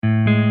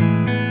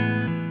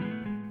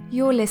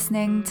You're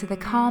listening to the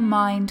Calm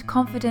Mind,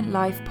 Confident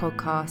Life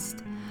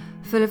podcast,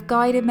 full of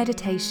guided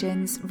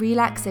meditations,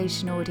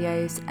 relaxation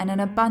audios, and an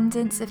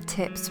abundance of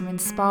tips from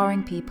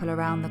inspiring people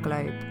around the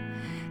globe.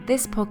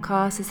 This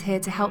podcast is here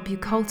to help you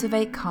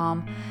cultivate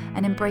calm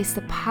and embrace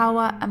the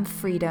power and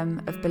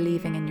freedom of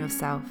believing in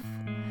yourself.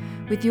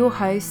 With your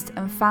host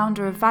and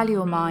founder of Value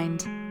Your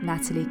Mind,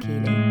 Natalie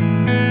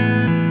Keeley.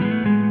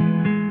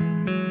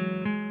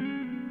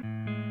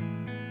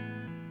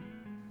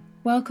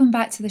 Welcome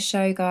back to the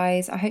show,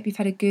 guys. I hope you've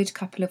had a good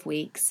couple of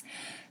weeks.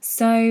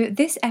 So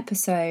this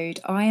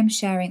episode, I am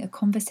sharing a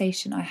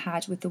conversation I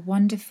had with the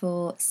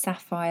wonderful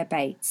Sapphire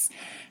Bates.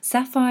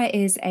 Sapphire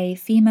is a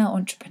female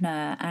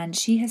entrepreneur and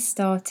she has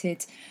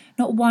started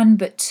not one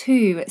but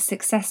two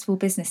successful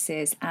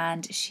businesses,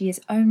 and she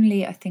is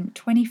only, I think,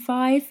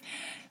 25.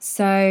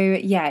 So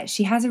yeah,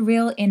 she has a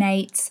real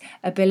innate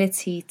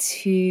ability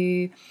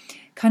to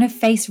kind of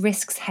face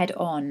risks head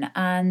on,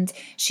 and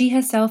she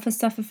herself has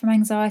suffered from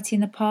anxiety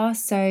in the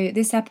past. So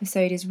this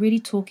episode is really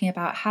talking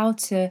about how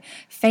to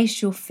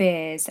face your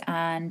fears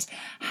and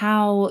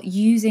how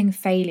using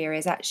failure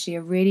is actually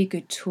a really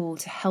good tool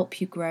to help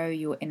you grow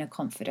your inner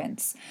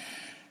confidence.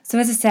 So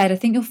as I said, I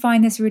think you'll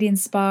find this really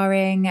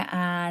inspiring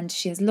and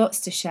she has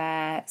lots to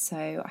share.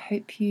 So I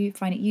hope you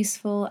find it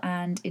useful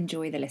and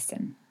enjoy the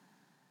listen.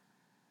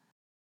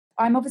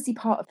 I'm obviously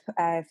part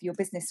of your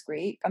business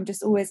group. I'm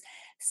just always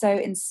so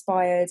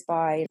inspired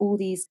by all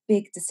these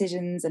big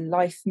decisions and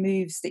life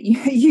moves that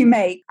you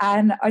make.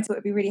 And I thought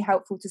it'd be really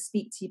helpful to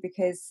speak to you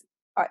because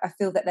I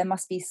feel that there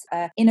must be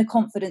inner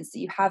confidence that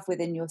you have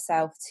within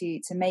yourself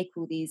to make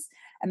all these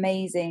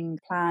amazing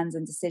plans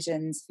and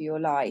decisions for your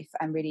life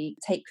and really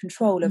take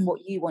control of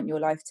what you want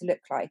your life to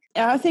look like.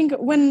 I think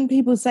when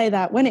people say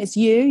that, when it's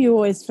you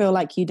always feel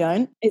like you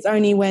don't. It's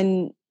only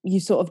when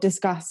you sort of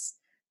discuss,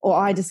 or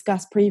I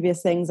discuss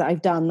previous things that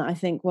I've done that I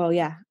think, well,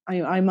 yeah,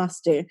 I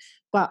must do.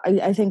 But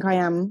I think I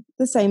am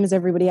the same as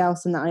everybody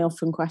else, and that I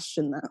often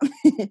question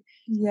that.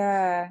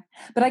 Yeah,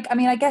 but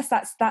I guess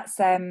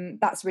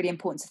that's really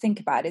important to think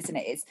about, isn't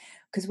it? It's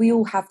because we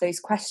all have those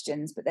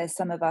questions, but there's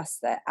some of us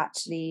that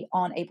actually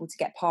aren't able to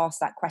get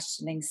past that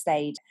questioning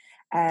stage.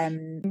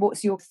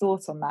 What's your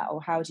thought on that,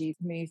 or how do you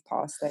move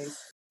past those?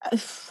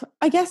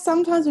 I guess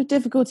sometimes with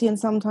difficulty and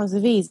sometimes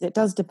with ease. It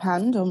does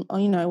depend on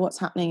what's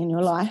happening in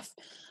your life.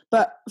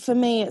 But for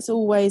me, it's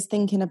always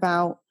thinking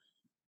about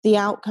the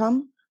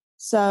outcome.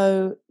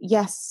 So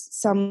yes,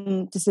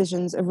 some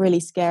decisions are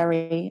really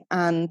scary,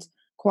 and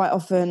quite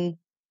often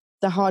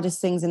the hardest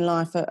things in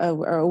life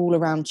are all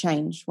around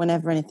change.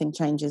 Whenever anything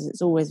changes,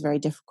 it's always very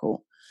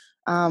difficult.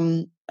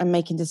 And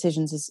making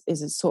decisions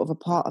is a sort of a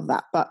part of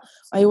that. But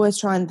I always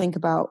try and think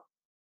about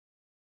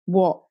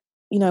what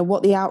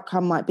the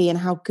outcome might be and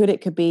how good it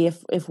could be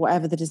if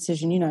whatever the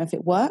decision, if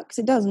it works.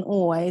 It doesn't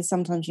always.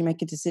 Sometimes you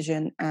make a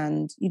decision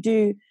and you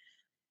do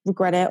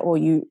regret it, or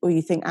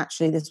you think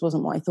actually this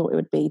wasn't what I thought it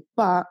would be.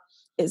 But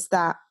it's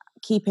that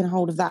keeping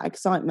hold of that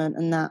excitement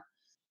and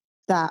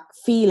that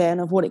feeling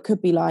of what it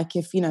could be like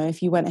if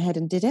you went ahead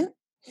and did it.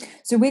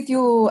 So with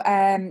your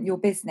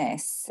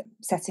business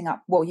setting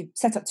up, well, you've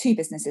set up two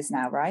businesses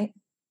now, right?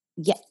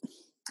 Yeah.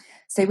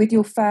 So with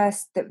your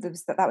first, that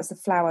was the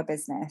flower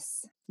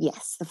business.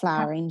 Yes, the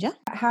Flower Ranger.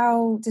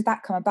 How did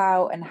that come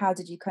about, and how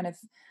did you kind of,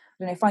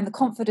 find the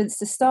confidence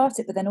to start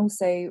it, but then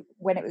also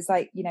when it was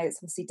like, it's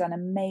obviously done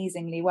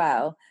amazingly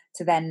well,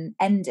 to then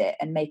end it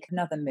and make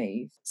another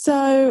move?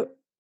 So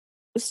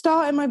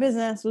starting my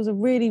business was a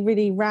really,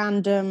 really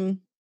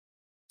random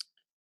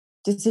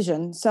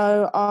decision.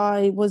 So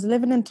I was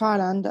living in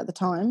Thailand at the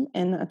time,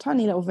 in a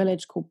tiny little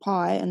village called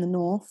Pai in the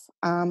north,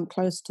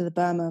 close to the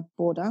Burma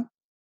border.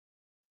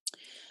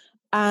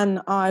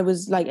 And I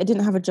was like, I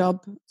didn't have a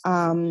job.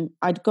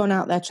 I'd gone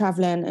out there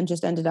traveling and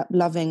just ended up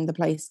loving the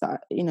place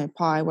that,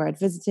 Pai, where I'd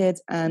visited,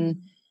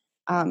 and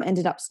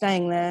ended up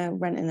staying there,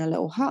 renting a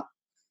little hut,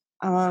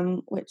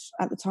 which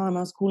at the time I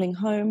was calling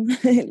home.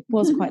 It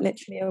was quite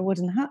literally a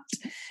wooden hut.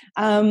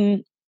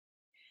 And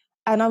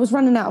I was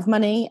running out of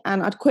money,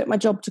 and I'd quit my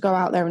job to go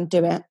out there and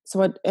do it.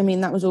 So,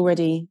 that was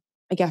already,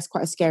 I guess,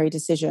 quite a scary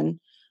decision.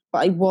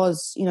 But I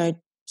was,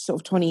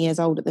 sort of 20 years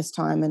old at this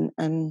time,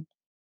 and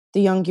the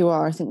younger you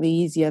are, I think the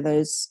easier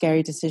those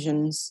scary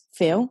decisions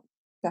feel.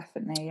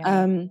 Definitely.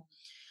 Yeah.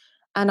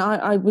 And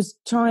I was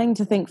trying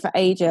to think for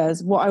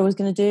ages what I was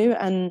going to do.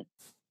 And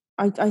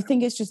I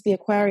think it's just the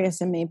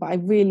Aquarius in me, but I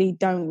really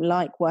don't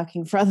like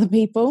working for other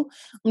people.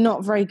 I'm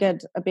not very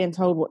good at being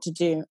told what to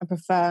do. I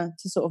prefer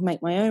to sort of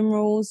make my own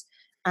rules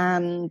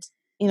and,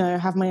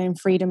 have my own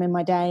freedom in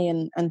my day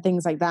and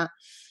things like that.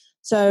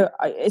 So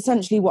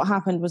essentially what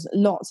happened was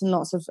lots and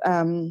lots of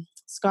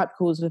Skype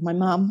calls with my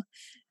mum,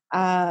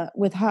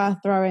 with her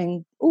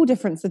throwing all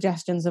different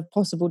suggestions of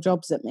possible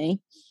jobs at me,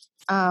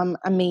 and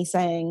me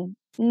saying,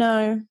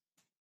 no,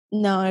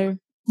 I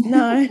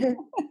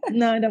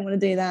don't want to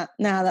do that.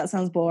 No, that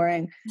sounds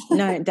boring.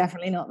 No,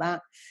 definitely not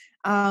that.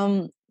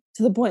 To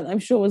the point that I'm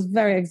sure was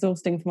very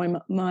exhausting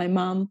for my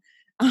mum,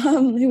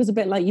 who was a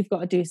bit like, you've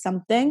got to do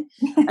something.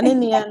 And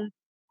in the end,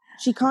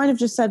 she kind of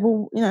just said,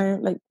 well,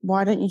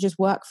 why don't you just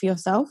work for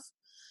yourself?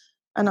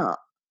 And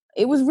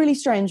it was really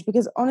strange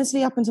because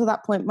honestly, up until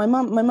that point, my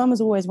mum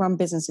has always run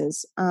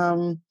businesses.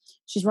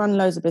 She's run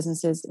loads of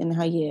businesses in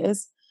her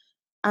years.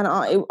 And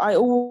I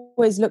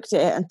always looked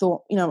at it and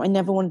thought, I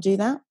never want to do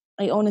that.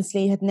 I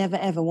honestly had never,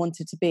 ever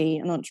wanted to be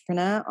an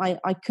entrepreneur.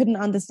 I couldn't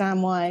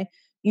understand why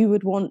you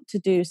would want to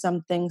do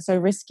something so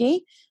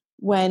risky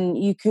when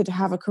you could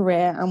have a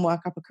career and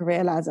work up a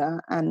career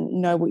ladder and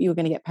know what you were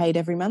going to get paid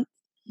every month.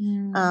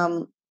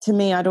 To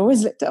me, I'd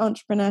always looked at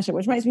entrepreneurship,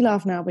 which makes me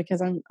laugh now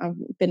because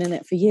I've been in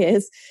it for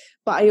years.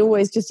 But I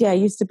always just,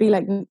 used to be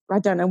like, I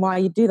don't know why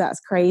you do that. It's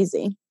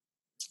crazy.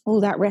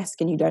 All that risk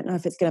and you don't know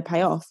if it's going to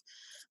pay off.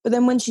 But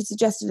then when she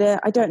suggested it,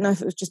 I don't know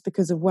if it was just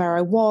because of where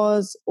I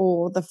was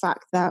or the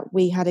fact that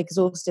we had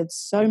exhausted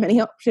so many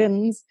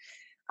options.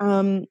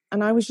 And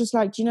I was just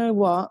like, do you know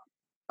what?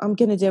 I'm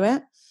going to do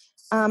it.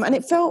 And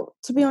it felt,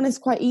 to be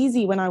honest, quite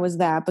easy when I was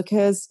there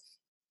because,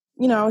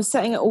 I was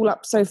setting it all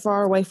up so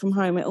far away from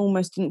home, it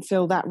almost didn't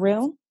feel that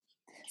real.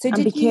 So and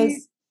did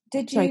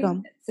you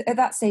go at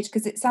that stage,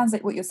 because it sounds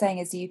like what you're saying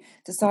is you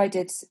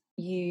decided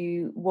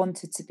you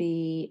wanted to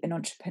be an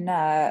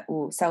entrepreneur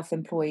or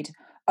self-employed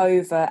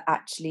over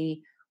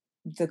actually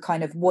the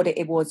kind of what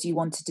it was you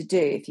wanted to do,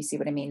 if you see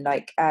what I mean?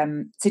 Like,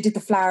 so did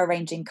the flower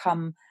arranging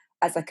come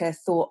as like a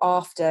thought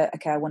after,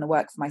 okay, I want to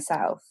work for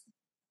myself?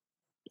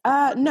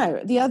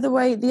 No, the other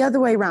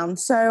way round.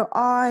 So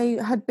I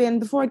had been,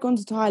 before I'd gone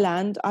to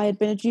Thailand, I had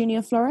been a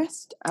junior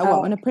florist,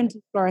 an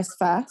apprentice florist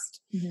first,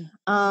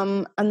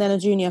 and then a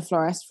junior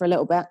florist for a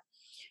little bit.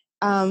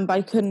 But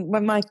I couldn't,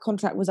 when my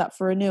contract was up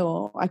for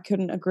renewal, I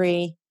couldn't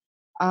agree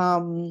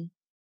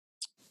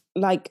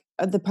like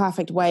the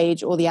perfect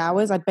wage or the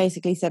hours. I'd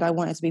basically said I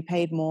wanted to be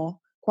paid more,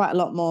 quite a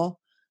lot more,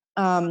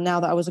 now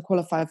that I was a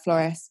qualified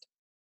florist.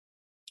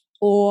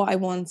 Or I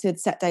wanted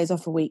set days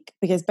off a week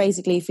because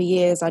basically for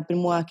years I'd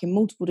been working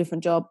multiple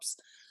different jobs,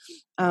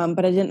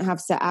 but I didn't have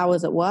set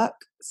hours at work.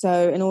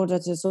 So in order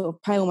to sort of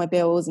pay all my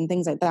bills and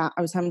things like that,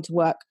 I was having to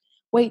work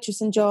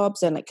waitressing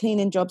jobs and like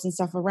cleaning jobs and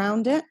stuff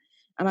around it.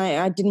 And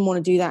I didn't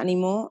want to do that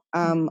anymore.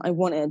 I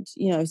wanted,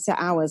 set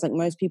hours like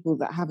most people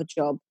that have a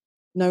job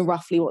know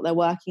roughly what they're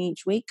working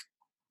each week.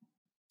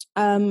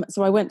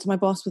 So I went to my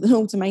boss with an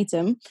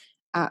ultimatum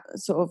at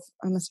sort of,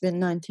 I must have been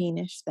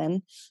 19-ish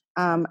then.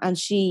 And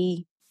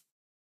she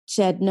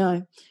said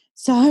no.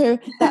 So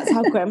that's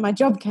how quick my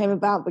job came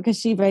about, because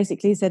she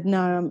basically said,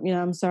 no,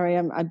 I'm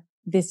sorry.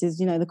 This is,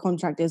 the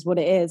contract is what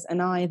it is.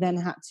 And I then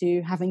had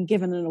to, having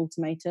given an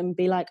ultimatum,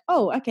 be like,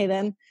 oh, okay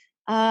then.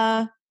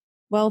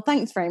 Well,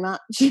 thanks very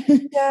much.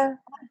 Yeah.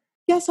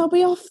 Guess I'll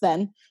be off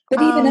then.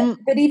 But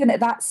even at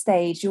that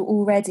stage, you're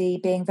already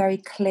being very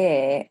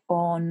clear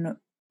on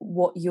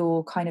what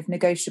your kind of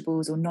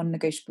negotiables or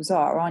non-negotiables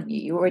are, aren't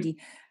you? You're already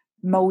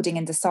molding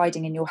and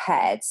deciding in your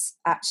head,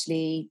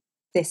 actually,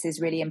 this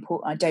is really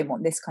important. I don't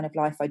want this kind of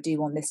life. I do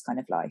want this kind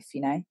of life,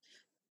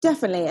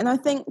 Definitely. And I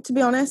think, to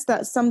be honest,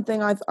 that's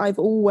something I've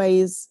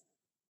always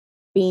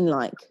been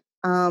like.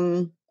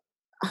 I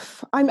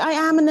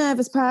am a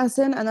nervous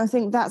person, and I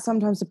think that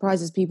sometimes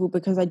surprises people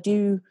because I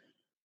do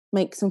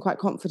make some quite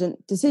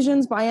confident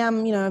decisions, but I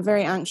am, a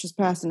very anxious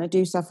person. I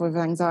do suffer with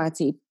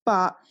anxiety,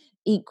 but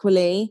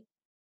equally,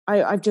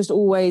 I've just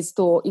always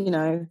thought, you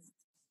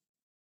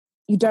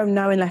don't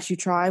know unless you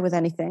try with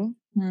anything.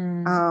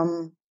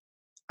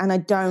 And I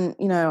don't,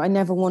 I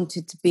never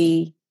wanted to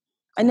be,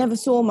 I never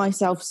saw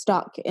myself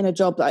stuck in a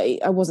job that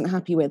I wasn't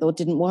happy with or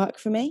didn't work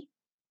for me.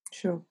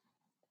 Sure.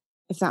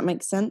 If that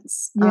makes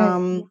sense.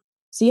 Yeah.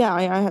 So yeah,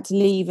 I had to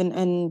leave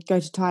and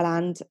go to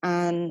Thailand,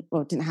 and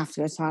didn't have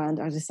to go to Thailand.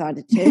 I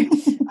decided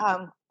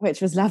to,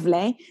 which was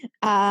lovely.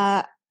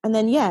 And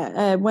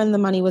then when the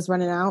money was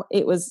running out,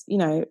 it was,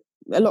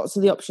 lots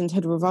of the options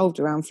had revolved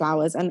around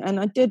flowers, and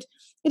I did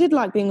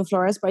like being a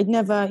florist, but I'd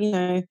never,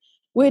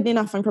 weirdly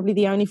enough, I'm probably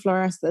the only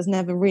florist that's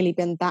never really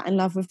been that in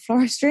love with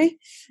floristry,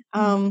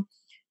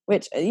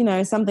 which,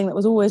 is something that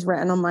was always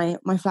written on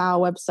my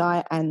flower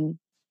website and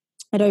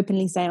I'd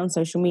openly say on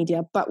social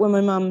media. But when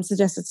my mum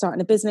suggested starting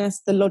a business,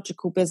 the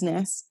logical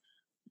business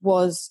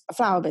was a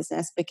flower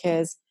business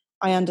because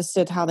I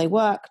understood how they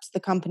worked. The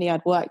company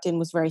I'd worked in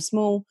was very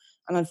small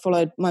and I'd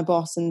followed my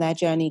boss and their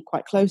journey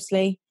quite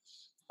closely.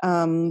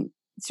 So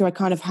I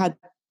kind of had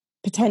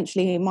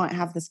potentially might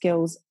have the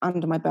skills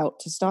under my belt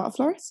to start a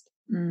florist.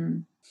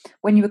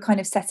 When you were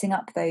kind of setting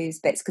up those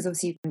bits, because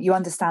obviously you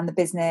understand the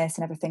business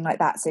and everything like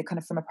that, so kind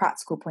of from a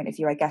practical point of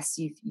view, I guess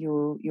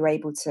you're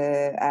able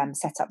to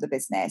set up the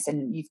business,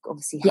 and you've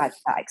obviously had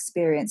that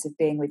experience of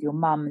being with your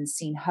mum and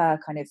seen her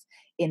kind of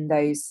in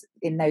those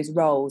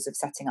roles of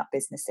setting up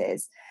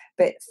businesses.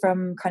 But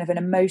from kind of an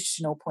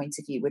emotional point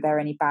of view, were there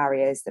any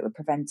barriers that were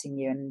preventing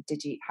you, and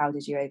how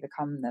did you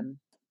overcome them?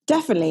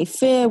 Definitely.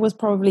 Fear was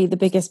probably the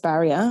biggest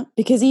barrier,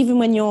 because even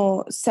when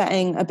you're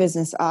setting a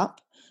business up,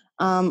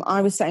 I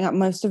was setting up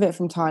most of it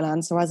from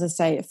Thailand. So as I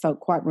say, it felt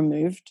quite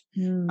removed.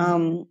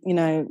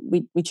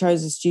 We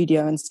chose a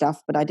studio and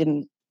stuff, but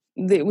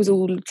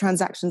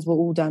transactions were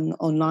all done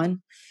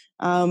online.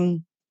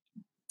 And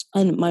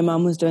my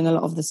mum was doing a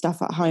lot of the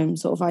stuff at home.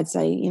 Sort of, I'd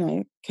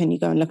say, can you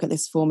go and look at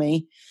this for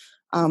me?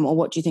 or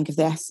what do you think of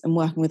this, and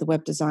working with a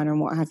web designer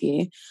and what have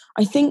you.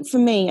 I think for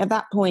me at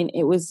that point,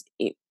 I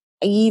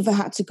either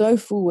had to go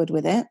forward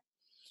with it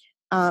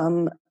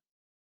and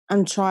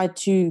try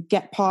to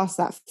get past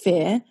that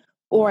fear,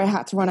 or I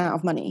had to run out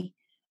of money.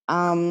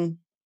 And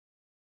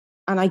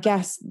I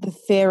guess the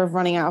fear of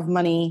running out of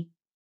money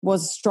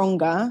was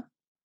stronger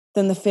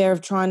than the fear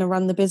of trying to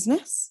run the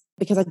business,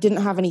 because I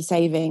didn't have any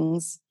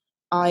savings.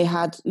 I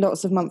had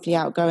lots of monthly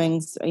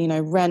outgoings,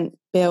 rent,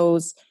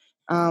 bills.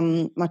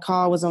 My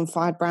car was on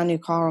fire, brand new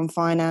car on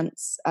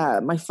finance,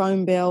 my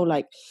phone bill,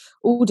 like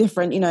all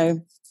different,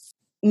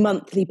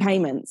 monthly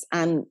payments.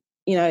 And,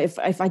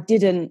 if I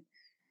didn't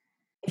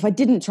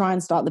try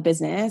and start the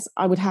business,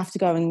 I would have to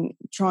go and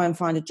try and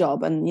find a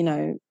job.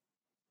 And,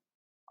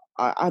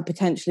 I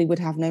potentially would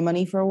have no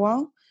money for a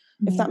while,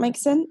 if that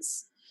makes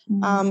sense.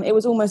 It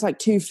was almost like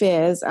two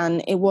fears,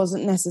 and it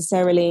wasn't even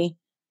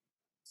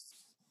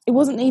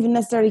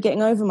necessarily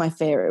getting over my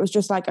fear. It was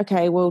just like,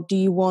 okay, well, do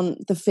you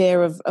want the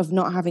fear of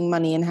not having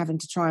money and having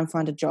to try and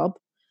find a job?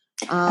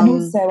 And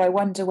also, I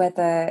wonder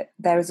whether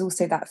there is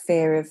also that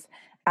fear of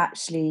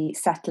actually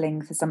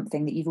settling for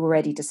something that you've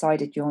already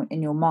decided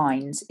in your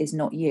mind is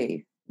not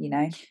you,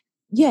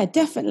 Yeah,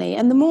 definitely.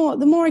 And the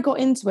more I got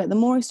into it, the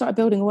more I started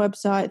building a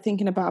website,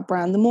 thinking about a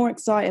brand, the more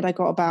excited I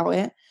got about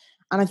it.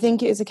 And I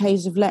think it is a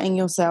case of letting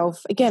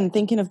yourself, again,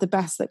 thinking of the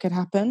best that could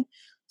happen.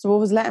 So I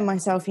was letting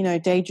myself,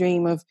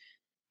 daydream of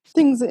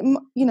things that,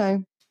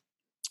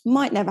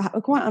 might never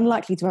happen, quite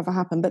unlikely to ever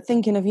happen, but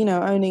thinking of,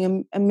 owning a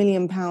 £1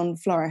 million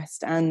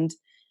florist and,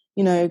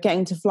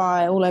 getting to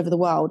fly all over the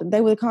world. And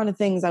they were the kind of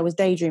things I was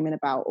daydreaming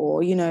about.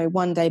 Or,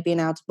 one day being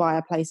able to buy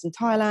a place in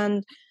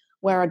Thailand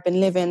where I'd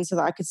been living so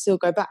that I could still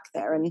go back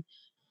there, and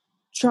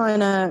trying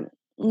to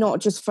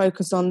not just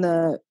focus on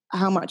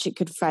how much it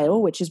could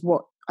fail, which is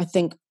what I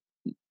think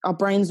our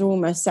brains are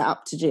almost set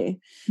up to do.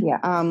 Yeah.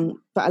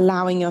 But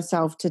allowing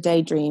yourself to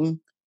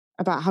daydream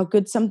about how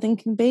good something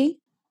can be.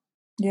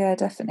 Yeah,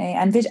 definitely.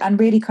 And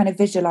really kind of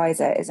visualize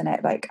it, isn't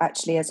it? Like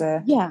actually as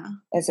a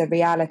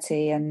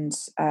reality. And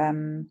I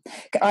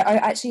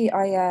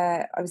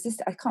was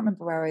just, I can't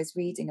remember where I was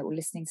reading it or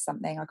listening to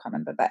something, I can't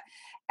remember, but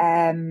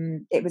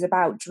it was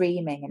about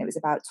dreaming, and it was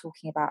about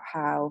talking about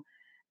how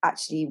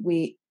actually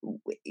we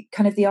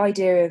kind of the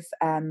idea of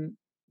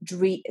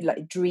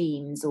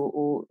dreams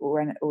or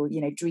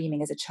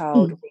dreaming as a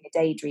child or being a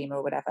daydreamer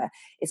or whatever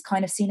is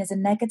kind of seen as a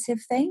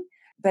negative thing,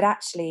 but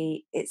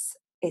actually it's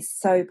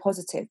so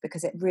positive,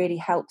 because it really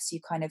helps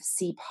you kind of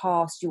see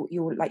past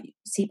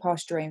see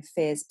past your own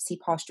fears, see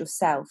past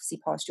yourself, see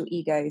past your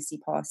ego, see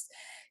past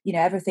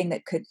everything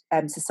that could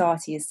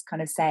society is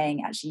kind of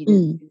saying actually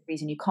the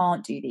reason you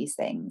can't do these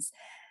things.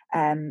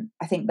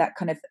 I think that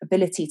kind of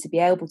ability to be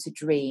able to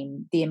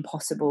dream the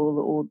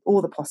impossible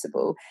or the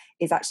possible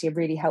is actually a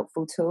really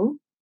helpful tool.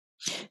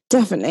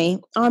 Definitely.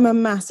 I'm a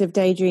massive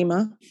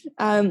daydreamer.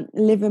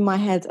 Live in my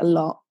head a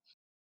lot.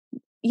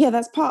 Yeah,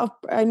 that's part of,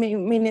 I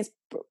mean, it's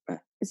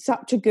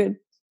such a good,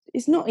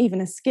 it's not even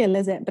a skill,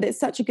 is it? But it's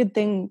such a good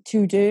thing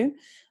to do.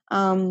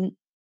 And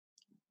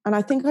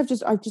I think I've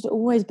just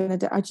always been,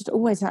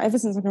 ever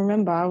since I can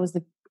remember, I was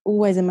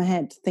always in my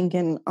head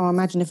thinking, oh,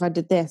 imagine if I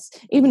did this.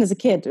 Even as a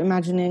kid,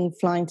 imagining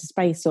flying to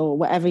space or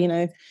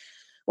whatever,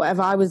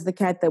 whatever. I was the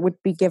kid that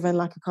would be given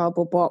like a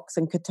cardboard box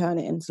and could turn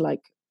it into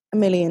like a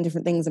million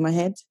different things in my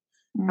head.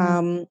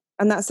 And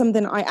that's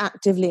something I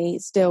actively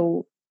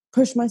still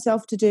push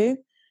myself to do.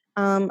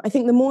 I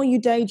think the more you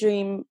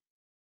daydream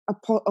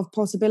of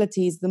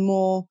possibilities, the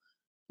more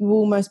you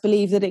almost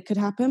believe that it could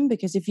happen.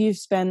 Because if you've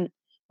spent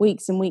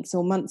weeks and weeks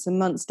or months and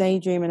months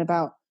daydreaming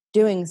about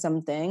doing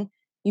something,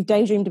 you've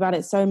daydreamed about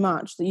it so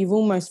much that you've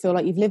almost feel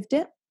like you've lived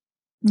it.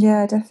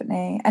 Yeah,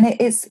 definitely. And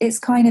it's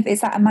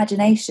that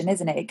imagination,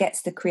 isn't it? It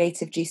gets the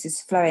creative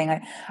juices flowing.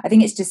 I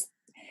think it's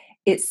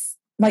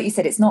like you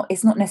said, it's not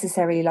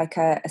necessarily like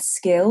a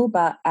skill,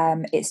 but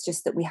it's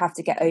just that we have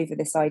to get over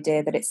this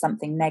idea that it's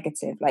something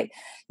negative. Like,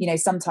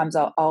 sometimes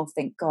I'll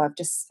think, God,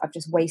 I've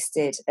just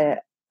wasted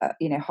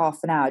half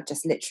an hour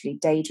just literally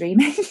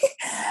daydreaming.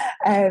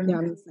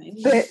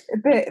 But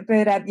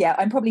yeah,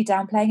 I'm probably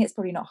downplaying it. It's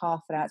probably not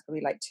half an hour, it's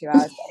probably like 2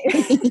 hours.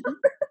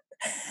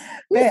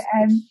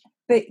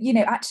 but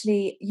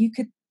actually you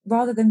could,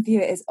 rather than view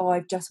it as, oh,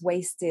 I've just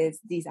wasted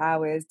these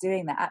hours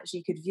doing that, actually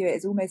you could view it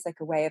as almost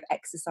like a way of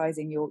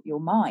exercising your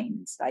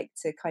mind, like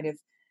to kind of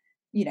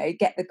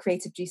get the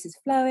creative juices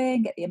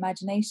flowing, get the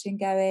imagination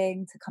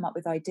going, to come up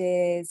with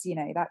ideas,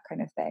 that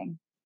kind of thing.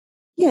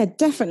 Yeah,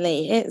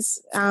 definitely. It's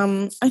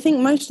I think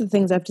most of the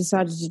things I've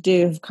decided to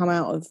do have come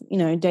out of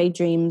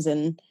daydreams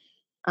and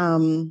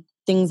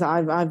things that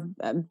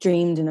I've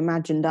dreamed and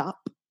imagined up.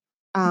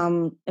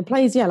 It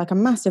plays like a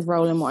massive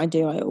role in what I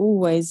do. I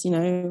always,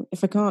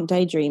 if I can't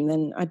daydream,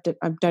 then I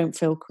don't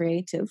feel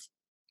creative.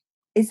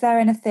 Is there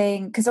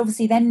anything, because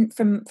obviously then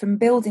from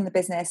building the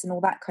business and all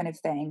that kind of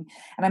thing,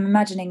 and I'm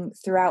imagining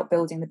throughout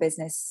building the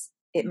business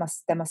there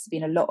must have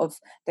been a lot of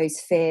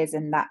those fears,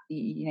 and that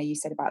you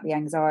said about the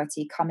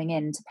anxiety coming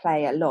into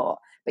play a lot,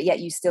 but yet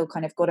you still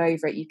kind of got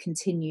over it, you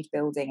continued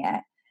building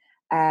it.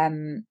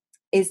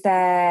 is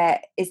there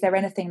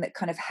anything that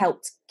kind of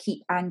helped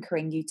keep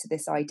anchoring you to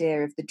this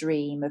idea of the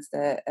dream, of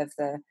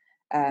the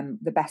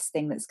best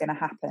thing that's going to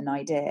happen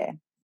idea?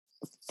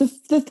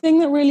 The thing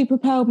that really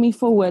propelled me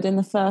forward in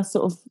the first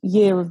sort of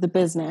year of the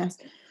business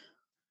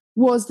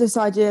was this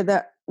idea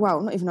that,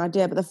 well, not even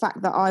idea, but the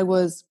fact that I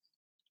was,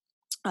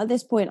 at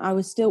this point, I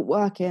was still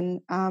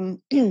working,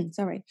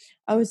 sorry,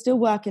 I was still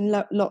working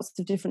lots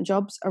of different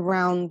jobs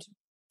around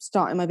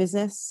starting my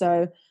business.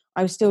 So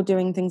I was still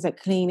doing things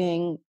like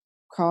cleaning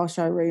car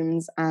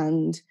showrooms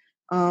and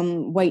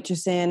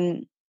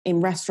waitressing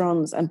in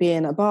restaurants and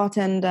being a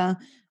bartender.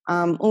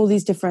 All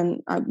these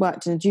different, I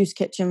worked in a juice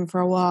kitchen for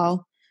a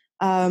while.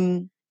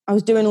 I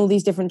was doing all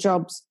these different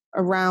jobs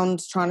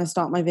around trying to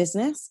start my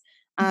business.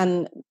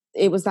 And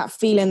it was that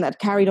feeling that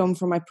carried on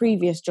from my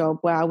previous job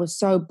where I was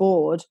so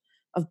bored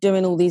of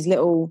doing all these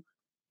little,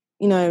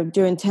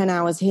 doing 10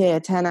 hours here,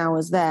 10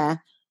 hours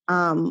there,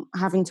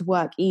 having to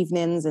work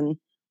evenings and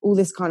all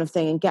this kind of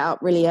thing and get up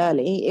really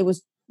early. It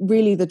was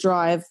really the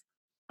drive.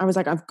 I was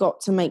like, I've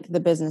got to make the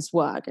business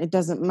work. It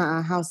doesn't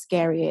matter how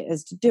scary it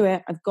is to do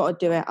it. I've got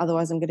to do it.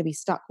 Otherwise I'm going to be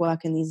stuck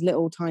working these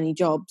little tiny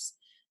jobs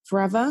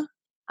forever.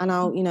 And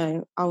I'll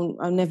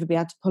never be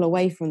able to pull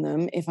away from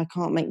them if I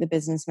can't make the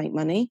business make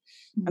money.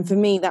 Mm-hmm. And for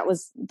me, that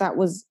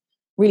was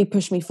really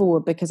pushed me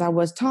forward because I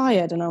was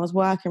tired and I was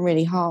working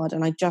really hard.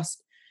 And I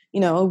just,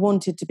 I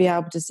wanted to be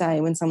able to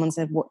say, when someone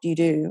said, what do you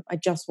do? I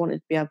just wanted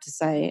to be able to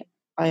say,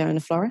 I own a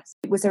florist.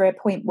 Was there a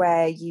point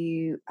where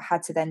you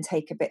had to then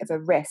take a bit of a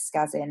risk,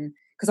 as in,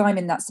 because I'm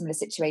in that similar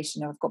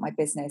situation, I've got my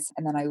business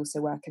and then I also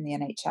work in the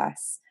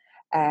NHS,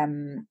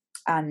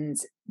 and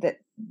that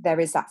there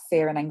is that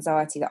fear and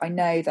anxiety that I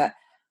know that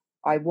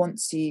I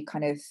want to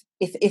kind of,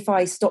 if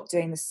I stop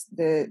doing this,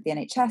 the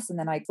NHS and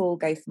then I full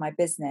go for my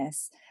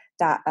business,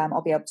 that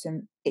I'll be able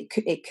to,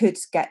 it could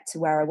get to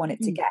where I want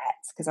it to get,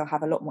 because I'll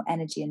have a lot more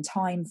energy and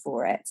time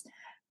for it.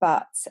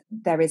 But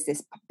there is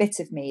this bit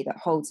of me that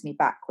holds me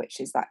back,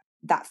 which is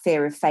that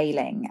fear of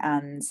failing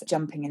and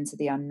jumping into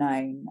the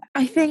unknown.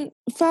 I think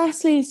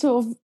firstly,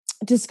 sort of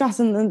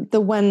discussing the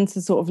when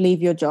to sort of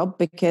leave your job,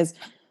 because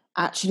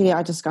actually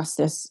I discuss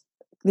this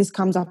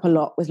comes up a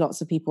lot with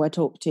lots of people I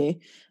talk to,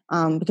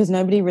 because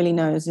nobody really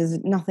knows. There's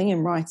nothing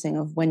in writing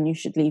of when you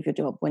should leave your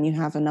job when you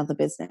have another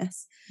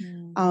business.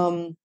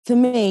 For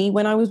me,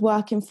 when I was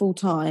working full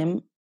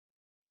time,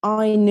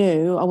 I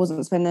knew I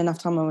wasn't spending enough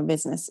time on my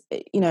business.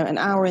 An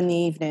hour in the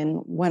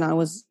evening when I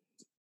was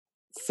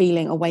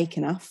feeling awake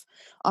enough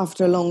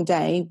after a long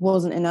day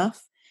wasn't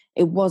enough.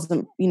 It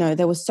wasn't,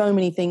 there were so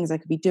many things I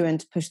could be doing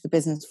to push the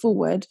business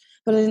forward,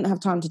 but I didn't have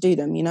time to do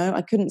them.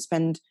 I couldn't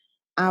spend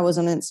hours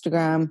on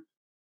Instagram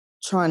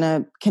trying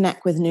to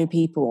connect with new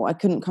people. I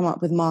couldn't come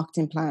up with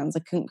marketing plans.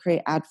 I couldn't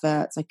create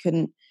adverts. I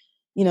couldn't,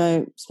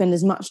 spend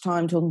as much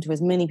time talking to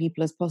as many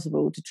people as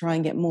possible to try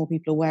and get more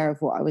people aware of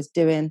what I was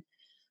doing.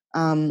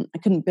 I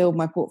couldn't build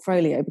my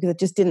portfolio because I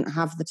just didn't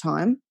have the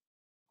time.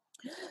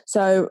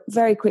 So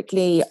very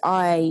quickly,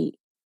 I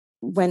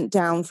went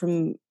down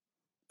from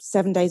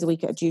 7 days a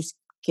week at a juice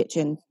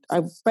kitchen.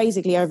 I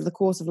basically, over the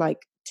course of like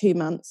 2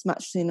 months,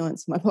 much to the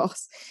annoyance of my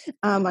boss,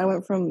 I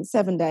went from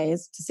 7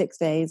 days to 6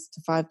 days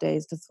to 5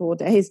 days to 4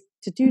 days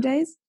to 2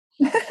 days.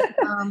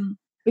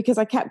 Because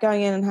I kept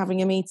going in and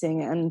having a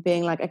meeting and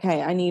being like,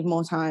 okay, I need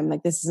more time.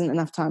 Like, this isn't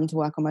enough time to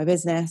work on my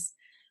business.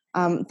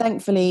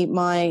 Thankfully,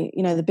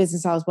 the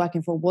business I was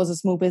working for was a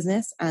small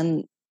business,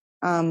 and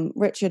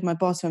Richard, my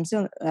boss, who I'm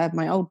still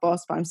my old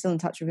boss, but I'm still in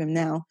touch with him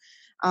now.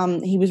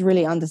 He was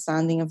really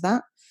understanding of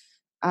that,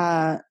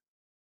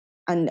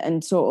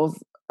 and sort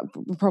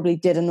of probably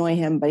did annoy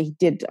him, but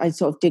I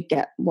sort of did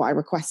get what I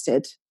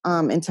requested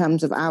in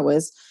terms of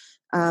hours.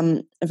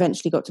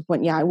 Eventually got to the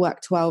point, I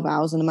worked 12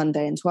 hours on a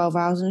Monday and 12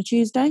 hours on a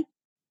Tuesday.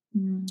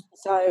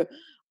 So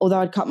although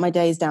I'd cut my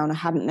days down, I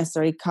hadn't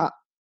necessarily cut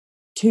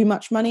too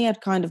much money.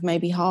 I'd kind of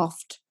maybe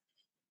halved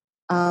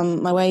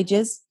my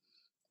wages.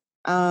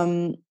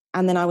 And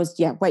then I was,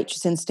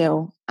 waitressing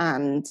still.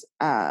 And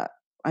I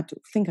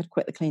think I'd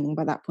quit the cleaning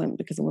by that point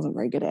because I wasn't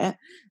very good at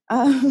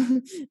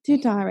it.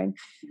 Too tiring.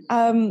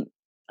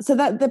 So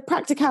that the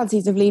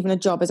practicalities of leaving a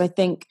job is, I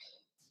think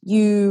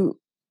you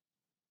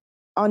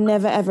are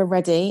never, ever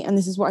ready. And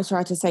this is what I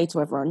try to say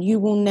to everyone. You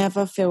will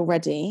never feel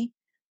ready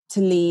to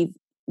leave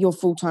your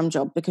full-time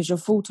job, because your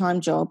full-time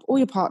job or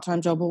your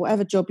part-time job or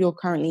whatever job you're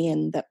currently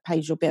in that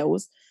pays your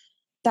bills,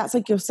 that's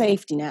like your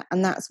safety net,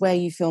 and that's where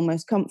you feel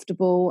most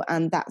comfortable,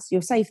 and that's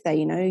you're safe there.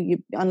 You're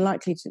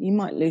unlikely to, you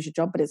might lose your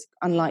job, but it's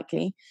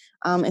unlikely.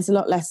 It's a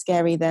lot less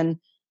scary than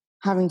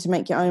having to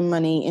make your own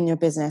money in your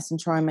business and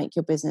try and make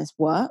your business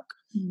work.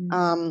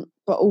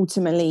 But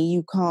ultimately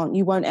you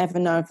won't ever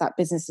know if that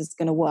business is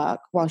going to work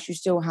whilst you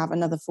still have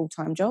another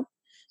full-time job.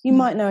 You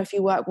might know if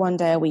you work 1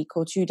 day a week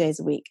or 2 days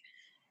a week,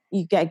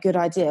 you get a good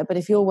idea. But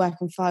if you're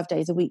working 5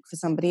 days a week for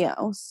somebody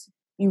else,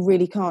 you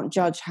really can't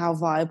judge how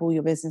viable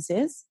your business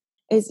is.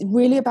 It's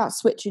really about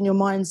switching your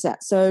mindset.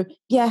 So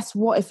yes,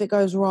 what if it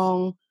goes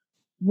wrong?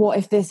 What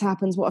if this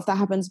happens? What if that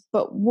happens?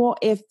 But what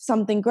if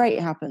something great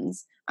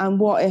happens? And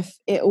what if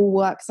it all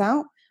works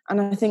out?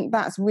 And I think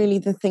that's really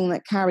the thing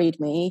that carried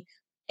me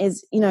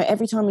is,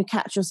 every time you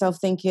catch yourself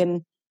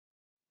thinking,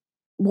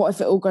 what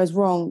if it all goes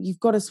wrong? You've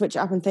got to switch it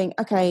up and think,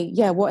 okay,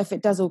 yeah, what if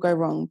it does all go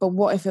wrong? But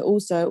what if it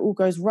also all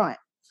goes right?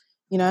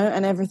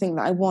 And everything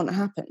that I want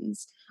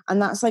happens.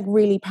 And that's like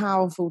really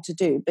powerful to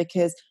do,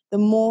 because the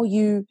more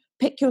you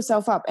pick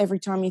yourself up every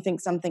time you think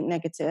something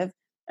negative,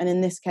 and in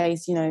this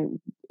case,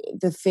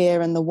 the fear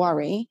and the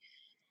worry,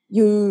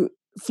 you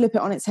flip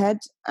it on its head.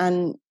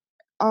 And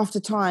after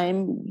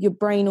time, your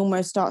brain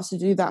almost starts to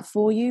do that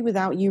for you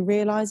without you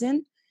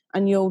realizing.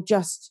 And you'll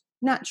just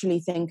naturally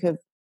think of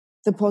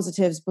the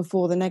positives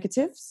before the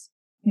negatives.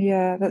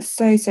 Yeah, that's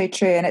so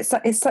true. And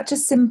it's such a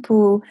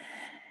simple,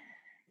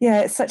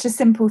 it's such a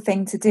simple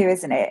thing to do,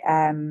 isn't it?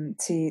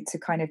 To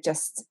kind of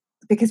just,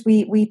 because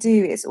we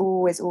do, it's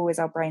always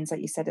our brains,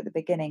 like you said at the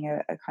beginning,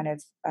 are kind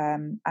of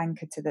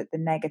anchored to the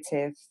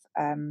negative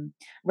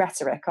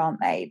rhetoric, aren't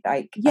they?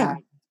 Like, Yeah.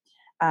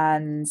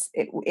 And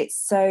it's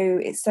so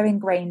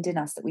ingrained in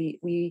us that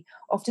we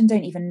often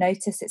don't even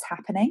notice it's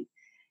happening.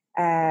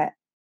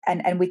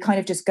 And we kind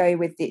of just go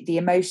with the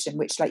emotion,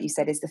 which, like you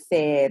said, is the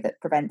fear that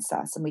prevents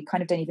us, and we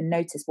kind of don't even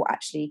notice what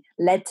actually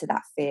led to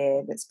that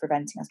fear that's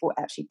preventing us, what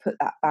actually put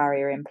that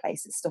barrier in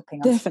place that's stopping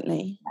us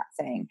Definitely. from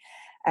that thing.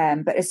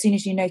 But as soon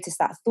as you notice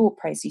that thought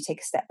process, you take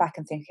a step back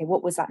and think, okay,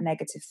 what was that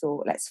negative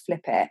thought? Let's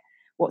flip it.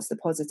 What's the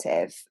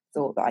positive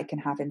thought that I can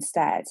have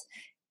instead?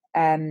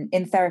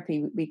 In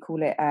therapy, we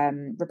call it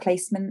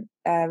replacement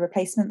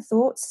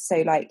thoughts.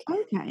 So like,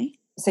 okay.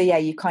 So yeah,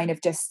 you kind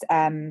of just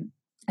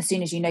as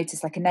soon as you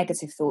notice like a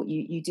negative thought,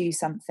 you do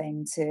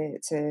something to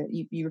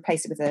you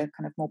replace it with a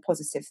kind of more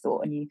positive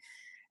thought, and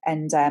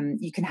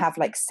you can have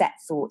like set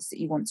thoughts that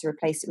you want to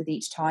replace it with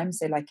each time.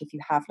 So like if you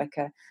have like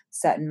a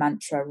certain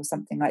mantra or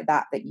something like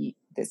that's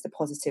the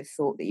positive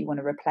thought that you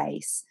want to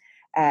replace,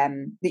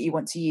 that you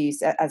want to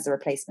use as a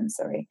replacement,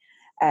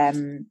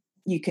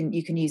 you can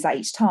use that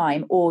each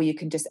time, or you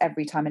can just,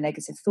 every time a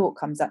negative thought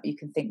comes up, you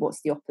can think,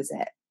 what's the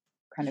opposite,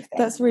 kind of thing.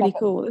 That's really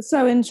cool. It's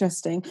so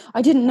interesting.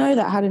 I didn't know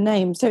that had a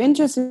name. So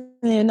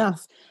interestingly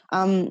enough,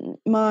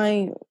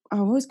 I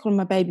always call him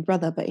my baby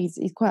brother, but he's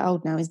quite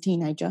old now. He's a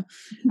teenager.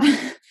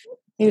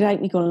 He would hate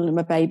me calling him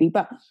a baby,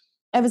 but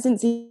ever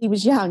since he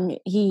was young,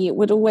 he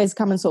would always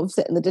come and sort of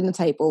sit at the dinner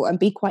table and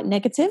be quite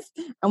negative.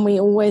 And we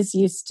always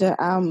used to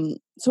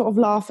sort of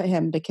laugh at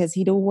him, because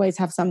he'd always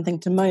have something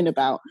to moan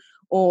about.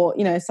 Or,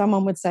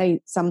 someone would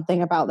say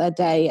something about their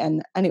day,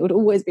 and it would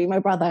always be my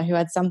brother who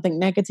had something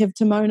negative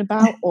to moan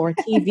about, or a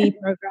TV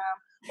program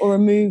or a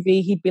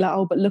movie. He'd be like,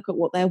 oh, but look at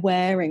what they're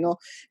wearing. Or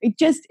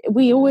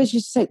we always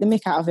used to take the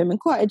mick out of him in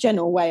quite a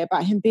general way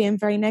about him being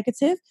very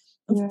negative.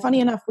 And Yeah.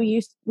 funny enough, we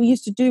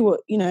used to do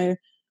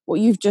what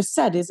you've just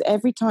said, is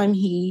every time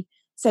he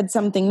said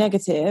something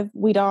negative,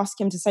 we'd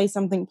ask him to say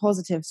something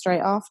positive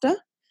straight after.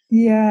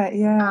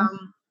 Yeah.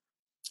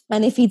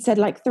 And if he'd said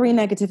like 3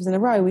 negatives in a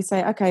row, we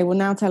say, okay, well,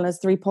 now tell us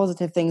 3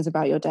 positive things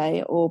about your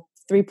day, or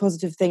 3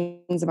 positive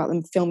things about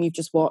the film you've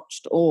just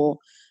watched, or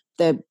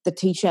the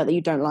t-shirt that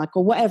you don't like,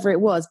 or whatever it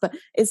was. But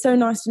it's so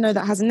nice to know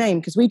that has a name,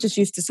 because we just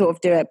used to sort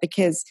of do it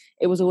because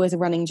it was always a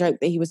running joke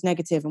that he was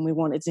negative, and we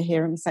wanted to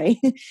hear him say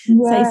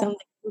something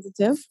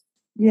positive.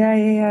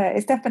 Yeah.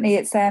 It's definitely,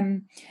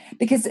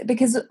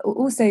 because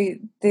also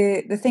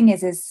the thing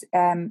is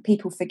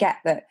people forget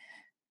that,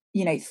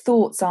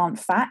 thoughts aren't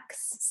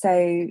facts.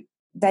 So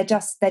they're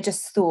just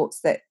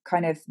thoughts that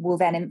kind of will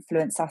then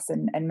influence us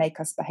and make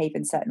us behave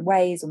in certain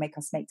ways, or make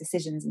us make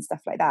decisions and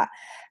stuff like that.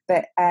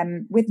 But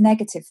with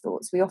negative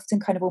thoughts, we often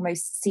kind of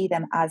almost see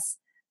them as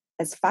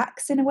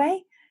facts in a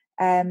way.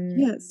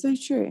 Yeah, it's so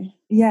true.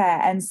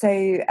 Yeah, and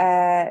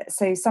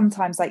so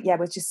sometimes, like,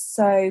 we're just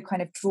so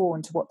kind of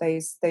drawn to what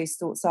those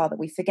thoughts are, that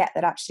we forget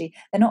that actually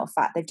they're not a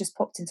fact. They've just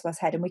popped into our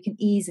head, and we can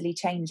easily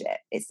change it.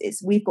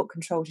 It's we've got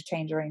control to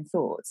change our own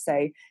thoughts. So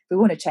if we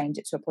want to change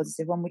it to a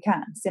positive one, we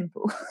can.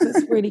 Simple.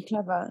 That's really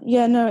clever.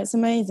 Yeah, no, it's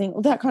amazing.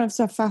 All that kind of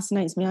stuff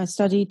fascinates me. I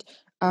studied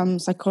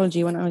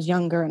psychology when I was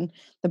younger, and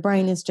the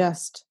brain is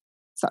just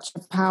such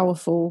a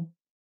powerful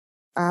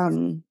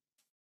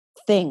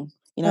thing.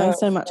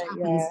 So much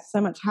happens. So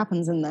much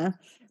happens in there.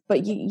 But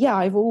I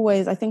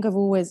think I've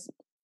always,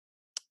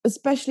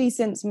 especially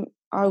since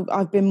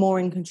I've been more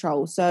in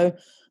control. So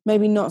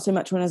maybe not so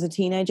much when I was a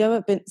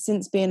teenager, but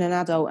since being an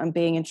adult and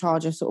being in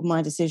charge of sort of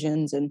my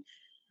decisions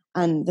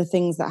and the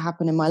things that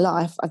happen in my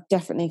life, I've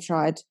definitely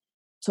tried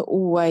to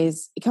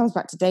always, it comes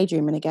back to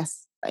daydreaming, I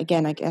guess,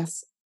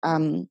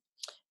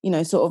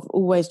 sort of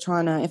always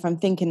trying to, if I'm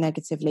thinking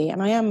negatively,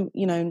 and I am,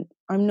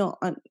 I'm not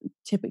a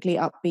typically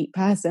upbeat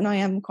person, I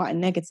am quite a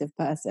negative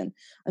person.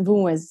 I've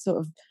always sort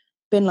of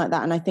been like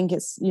that. And I think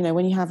it's,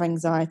 when you have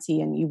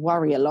anxiety and you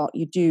worry a lot,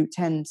 you do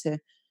tend to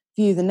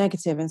view the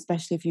negative, and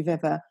especially if you've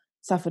ever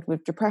suffered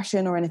with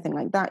depression or anything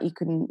like that, you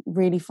can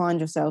really find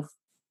yourself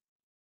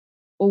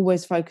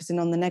always focusing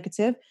on the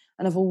negative.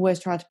 And I've always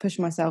tried to push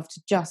myself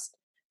to just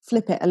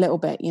flip it a little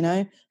bit,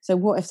 so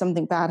what if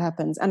something bad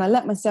happens, and I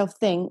let myself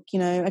think,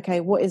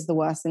 okay, what is the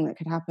worst thing that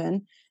could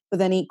happen, but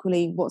then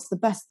equally, what's the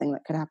best thing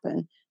that could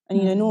happen?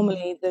 And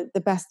normally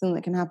the best thing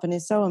that can happen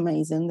is so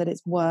amazing that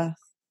it's worth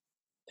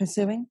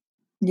pursuing.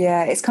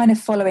 Yeah, it's kind of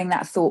following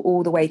that thought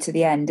all the way to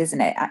the end,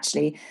 isn't it?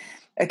 Actually,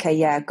 okay,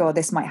 yeah, God,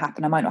 this might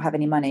happen. I might not have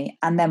any money.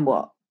 And then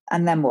what?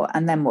 And then what?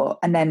 And then what?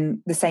 And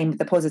then the same with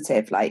the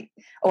positive, like,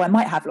 oh, I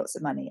might have lots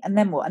of money. And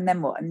then what? And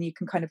then what? And you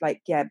can kind of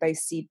like, yeah, both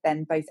see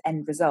then both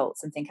end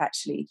results and think,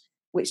 actually,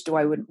 which do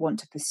I would want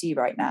to pursue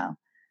right now?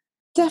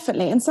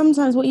 Definitely. And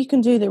sometimes what you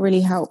can do that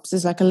really helps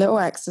is like a little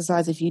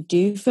exercise if you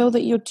do feel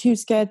that you're too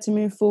scared to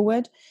move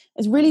forward,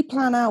 is really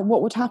plan out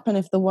what would happen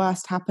if the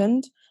worst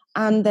happened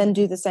and then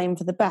do the same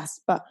for the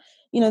best. But,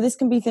 this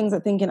can be things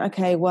like thinking,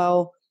 okay,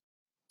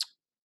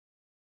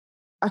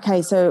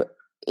 so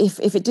if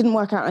it didn't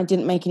work out and I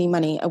didn't make any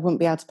money, I wouldn't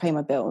be able to pay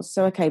my bills.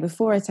 So, okay,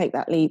 before I take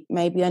that leap,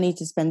 maybe I need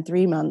to spend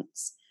 3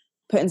 months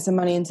putting some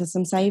money into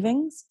some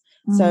savings.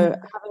 So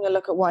having a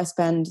look at what I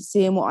spend,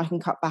 seeing what I can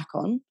cut back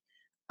on.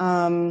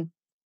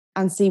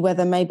 And see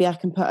whether maybe I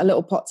can put a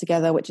little pot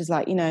together, which is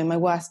like, my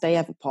worst day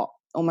ever pot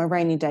or my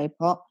rainy day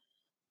pot.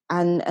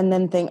 And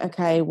then think,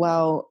 okay,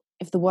 well,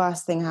 if the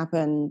worst thing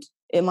happened,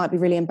 it might be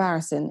really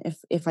embarrassing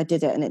if I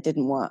did it and it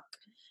didn't work.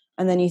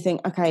 And then you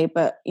think, okay,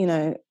 but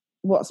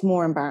what's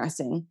more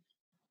embarrassing?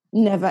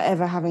 Never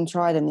ever having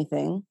tried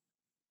anything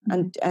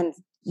and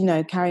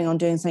carrying on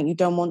doing something you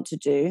don't want to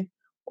do,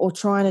 or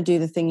trying to do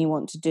the thing you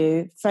want to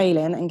do,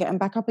 failing and getting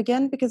back up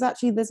again. Because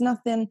actually there's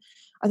nothing,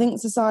 I think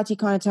society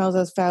kind of tells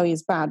us failure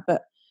is bad,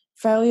 but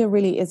failure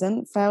really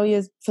isn't.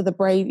 Failure's for the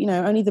brave.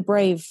 Only the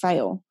brave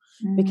fail,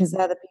 because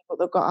they're the people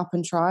that got up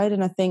and tried.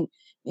 And I think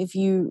if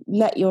you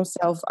let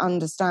yourself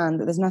understand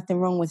that there's nothing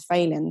wrong with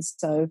failing,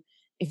 so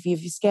if you're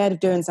scared of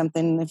doing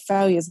something, if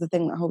failure is the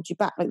thing that holds you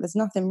back, like there's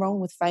nothing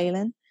wrong with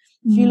failing.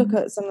 If you look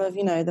at some of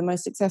the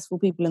most successful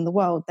people in the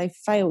world, they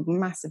failed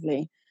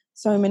massively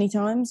so many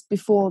times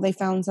before they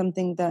found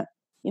something that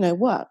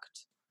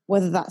worked,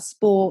 whether that's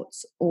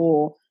sports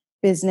or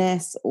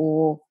business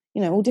or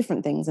all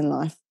different things in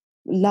life,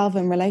 love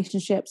and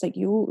relationships. Like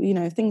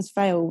things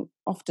fail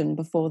often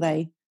before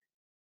they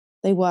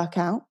work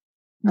out,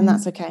 and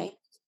that's okay.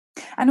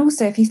 And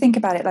also, if you think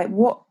about it, like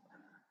what,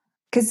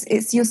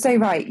 because you're so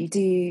right, you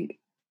do,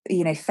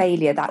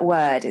 failure, that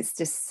word is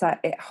just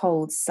it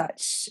holds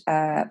such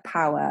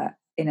power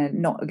in a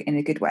not in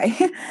a good way.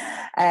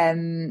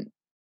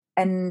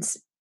 And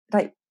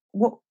like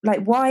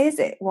why is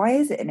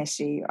it an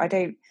issue? I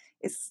don't,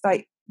 it's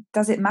like,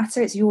 does it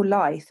matter? It's your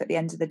life at the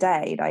end of the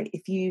day. Like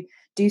if you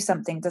do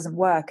something, it doesn't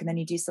work, and then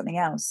you do something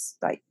else,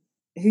 like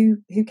who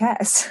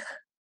cares?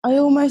 I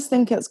almost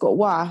think it's got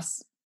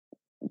worse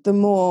the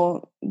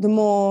more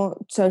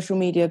social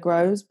media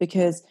grows,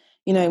 because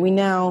we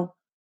now,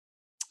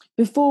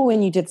 before,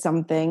 when you did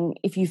something,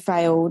 if you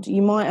failed,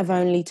 you might have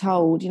only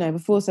told,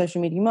 before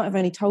social media, you might have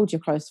only told your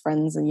close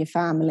friends and your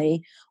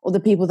family, or the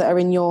people that are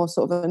in your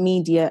sort of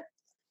immediate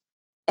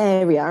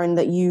area and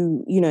that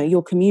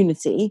your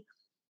community.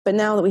 But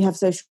now that we have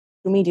social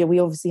media, we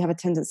obviously have a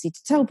tendency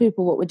to tell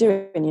people what we're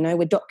doing.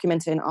 We're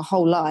documenting our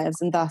whole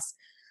lives, and thus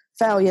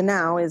failure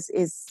now is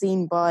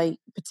seen by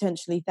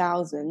potentially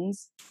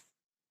thousands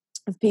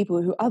of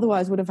people who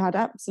otherwise would have had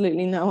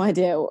absolutely no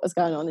idea what was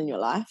going on in your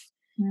life.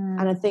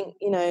 And I think,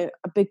 a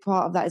big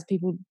part of that is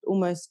people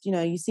almost,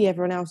 you see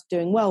everyone else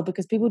doing well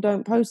because people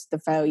don't post the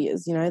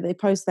failures, they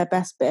post their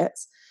best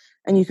bits,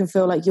 and you can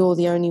feel like you're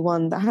the only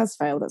one that has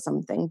failed at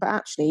something. But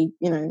actually,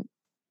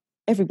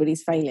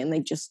 everybody's failing.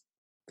 They're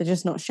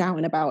just not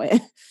shouting about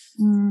it.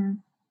 And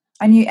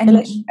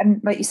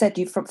and like you said,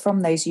 you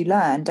from those you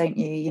learn, don't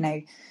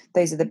you?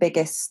 Those are the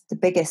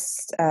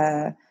biggest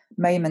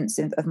moments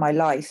of my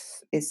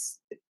life is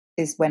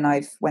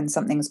when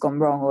something's gone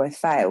wrong or I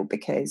failed,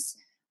 because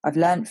I've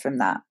learned from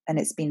that, and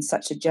it's been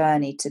such a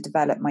journey to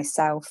develop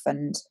myself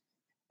and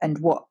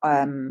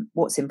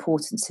what's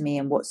important to me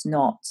and what's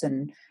not,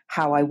 and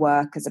how I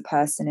work as a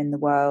person in the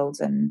world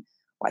and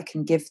what I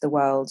can give the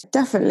world.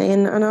 Definitely.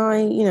 And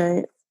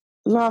I,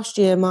 last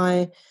year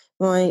my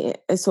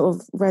sort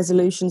of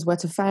resolutions were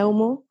to fail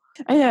more.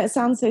 I know it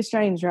sounds so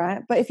strange,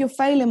 right? But if you're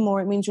failing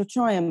more, it means you're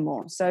trying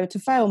more. So to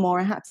fail more,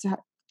 I had to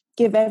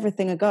give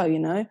everything a go,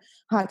 I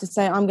had to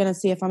say, I'm going to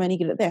see if I'm any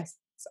good at this.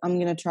 I'm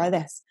going to try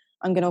this.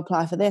 I'm going to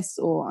apply for this,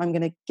 or I'm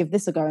going to give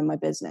this a go in my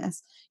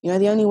business.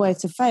 The only way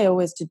to fail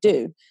is to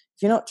do.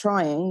 If you're not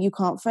trying, you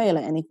can't fail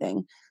at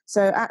anything.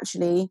 So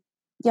actually,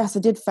 yes,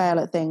 I did fail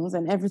at things,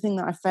 and everything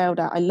that I failed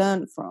at, I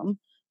learned from.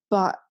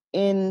 But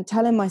in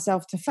telling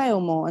myself to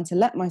fail more and to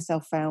let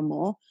myself fail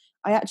more,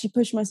 I actually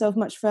pushed myself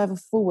much further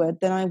forward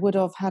than I would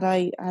have had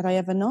I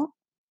ever not.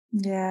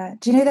 Yeah.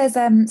 Do you know there's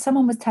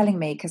someone was telling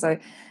me, because I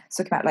was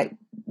talking about like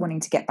wanting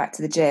to get back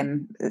to the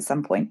gym at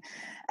some point.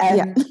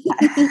 Yeah.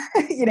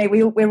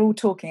 We're all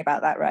talking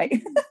about that,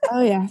 right?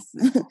 Oh, yes.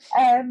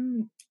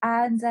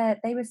 And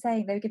they were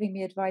saying, they were giving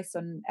me advice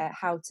on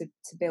how to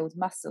build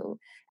muscle,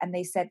 and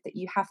they said that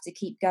you have to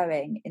keep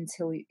going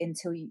until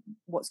you,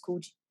 what's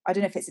called, I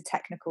don't know if it's a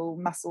technical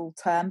muscle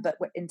term, but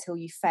until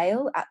you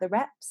fail at the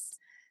reps.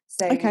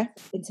 So Okay.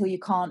 until you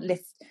can't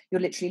lift, you're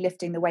literally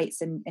lifting the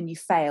weights and you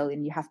fail,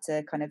 and you have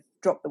to kind of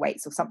drop the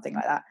weights or something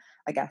like that,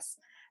 I guess.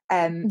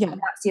 Yeah. And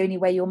that's the only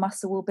way your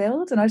muscle will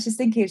build. And I was just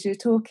thinking as you were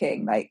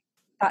talking, like,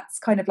 that's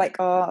kind of like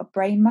our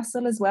brain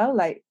muscle as well.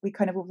 Like we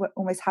kind of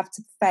almost have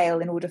to fail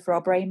in order for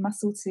our brain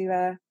muscle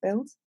to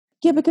build.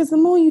 Yeah, because the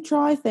more you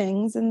try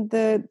things and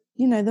the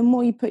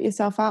more you put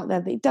yourself out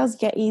there, it does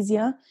get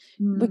easier.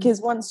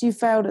 Because once you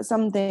failed at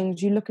some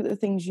things, you look at the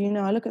things,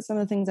 I look at some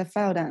of the things I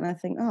failed at and I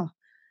think, oh,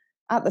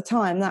 at the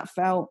time that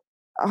felt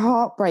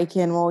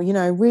heartbreaking or,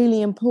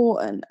 really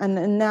important.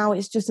 And now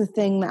it's just a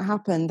thing that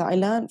happened that I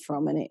learned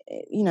from. And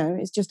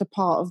it's just a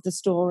part of the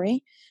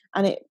story.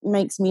 And it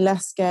makes me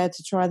less scared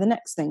to try the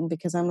next thing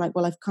because I'm like,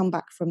 well, I've come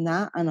back from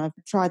that and I've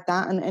tried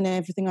that and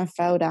everything I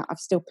failed at, I've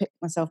still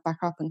picked myself back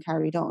up and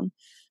carried on.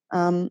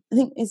 I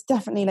think it's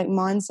definitely like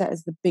mindset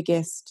is the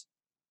biggest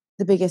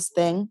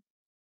thing.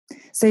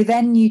 So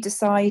then you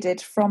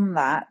decided from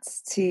that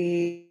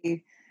to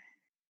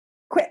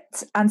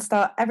quit and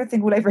start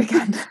everything all over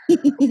again.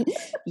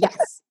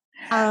 Yes.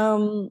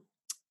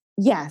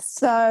 Yes.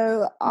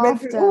 So Went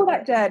through after all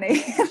that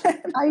journey.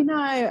 I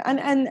know,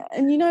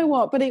 and you know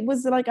what? But it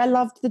was like I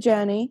loved the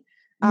journey,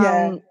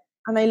 Yeah.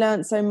 and I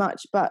learned so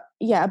much. But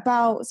yeah,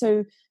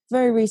 so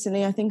very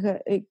recently, I think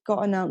it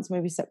got announced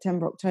maybe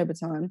September, October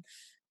time.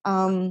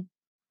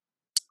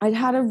 I'd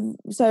had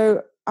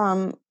for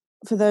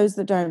those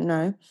that don't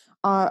know,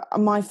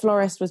 my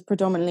florist was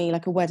predominantly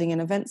like a wedding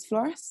and events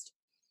florist.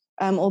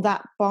 Or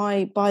that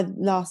by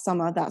last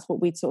summer, that's what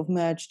we'd sort of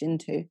merged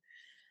into.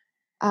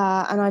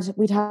 And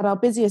we'd had our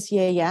busiest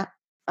year yet.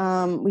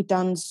 We'd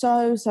done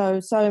so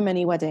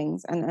many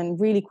weddings and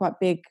really quite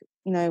big,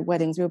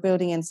 weddings. We were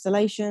building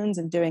installations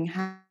and doing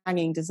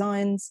hanging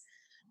designs,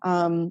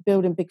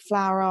 building big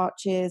flower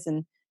arches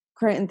and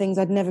creating things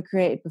I'd never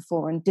created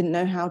before and didn't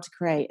know how to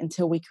create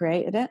until we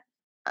created it.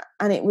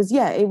 And it was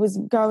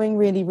going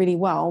really, really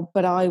well,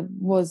 but I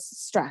was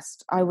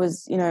stressed.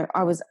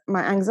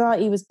 My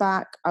anxiety was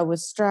back. I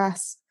was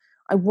stressed.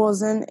 I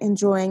wasn't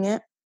enjoying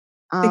it.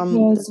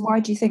 Because why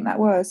do you think that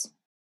was?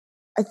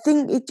 I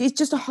think it's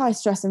just a high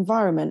stress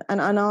environment.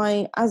 And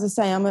I, as I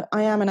say,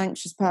 I am an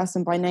anxious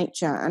person by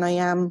nature and I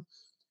am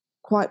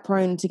quite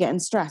prone to getting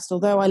stressed.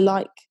 Although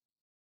I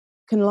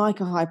can like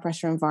a high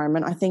pressure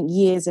environment, I think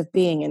years of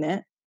being in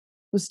it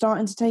was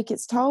starting to take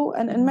its toll.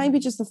 And maybe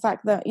just the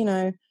fact that,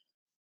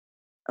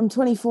 I'm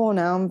 24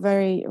 now. I'm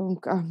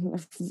a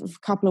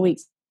couple of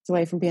weeks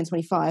away from being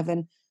 25.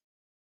 And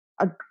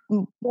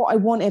what I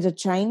wanted had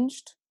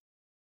changed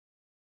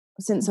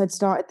since I'd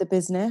started the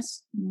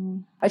business.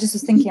 I just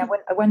was thinking,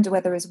 I wonder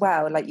whether as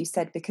well, like you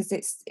said, because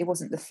it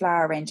wasn't the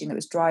flower arranging that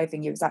was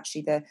driving you, it was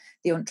actually the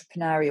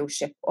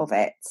entrepreneurship of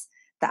it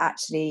that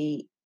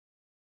actually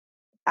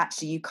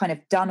you kind of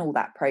done all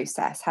that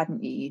process,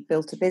 hadn't you? You'd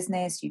built a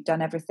business, you'd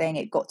done everything,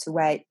 it got to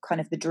where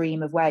kind of the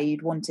dream of where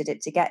you'd wanted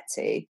it to get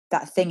to.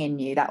 That thing in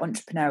you, that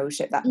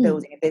entrepreneurship, that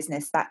building a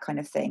business, that kind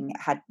of thing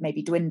had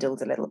maybe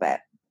dwindled a little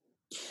bit.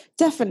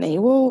 Definitely.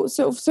 Well,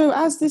 so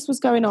as this was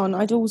going on,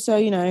 I'd also,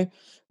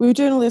 we were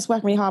doing all this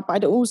work really hard,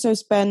 but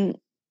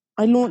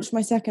I launched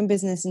my second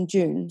business in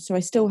June. So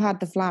I still had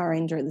the flower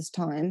arranger at this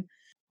time.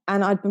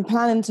 And I'd been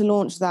planning to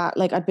launch that.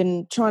 Like I'd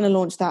been trying to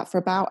launch that for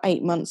about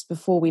 8 months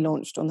before we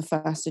launched on the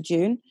 1st of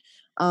June.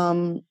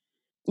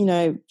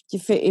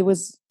 It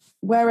was,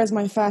 whereas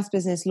my first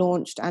business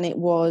launched and it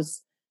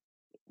was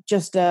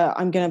just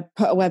I'm going to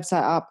put a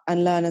website up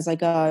and learn as I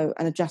go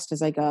and adjust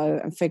as I go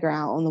and figure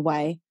out on the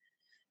way.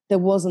 There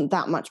wasn't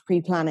that much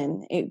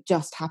pre-planning. It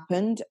just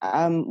happened.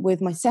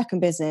 With my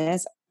second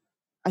business,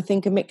 I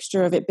think a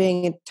mixture of it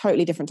being a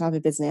totally different type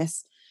of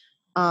business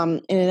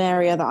in an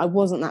area that I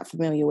wasn't that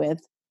familiar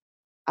with,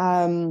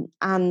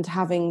 and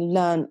having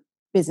learned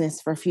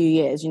business for a few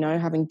years,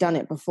 having done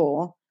it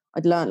before,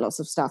 I'd learned lots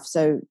of stuff.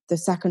 So the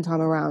second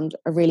time around,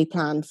 I really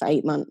planned for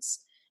 8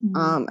 months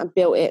and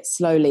built it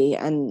slowly.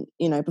 And,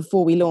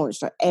 before we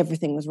launched, like,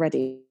 everything was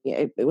ready.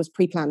 It was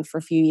pre-planned for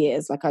a few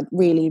years. Like I'd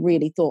really,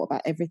 really thought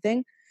about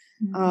everything.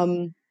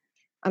 And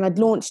I'd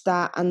launched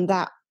that, and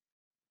that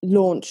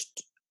launch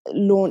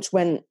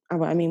went,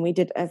 we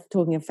did,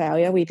 talking of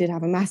failure, we did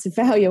have a massive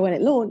failure when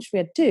it launched. We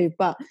had two,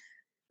 but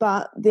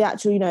the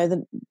actual,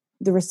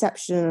 the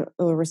reception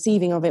or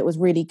receiving of it was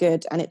really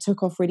good and it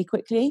took off really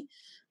quickly.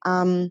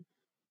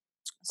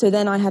 So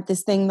then I had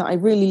this thing that I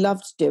really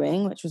loved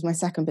doing, which was my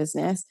second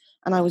business,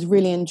 and I was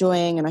really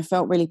enjoying and I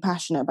felt really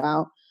passionate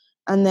about.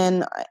 And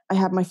then I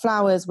had my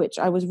flowers, which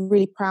I was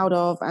really proud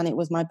of, and it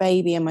was my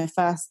baby and my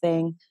first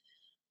thing.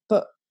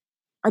 But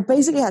I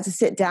basically had to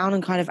sit down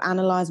and kind of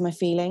analyze my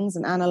feelings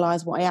and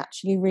analyze what I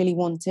actually really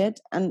wanted.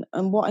 And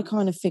what I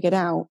kind of figured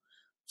out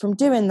from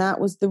doing that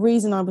was the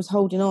reason I was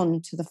holding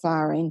on to the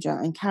flower arranger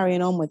and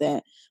carrying on with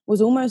it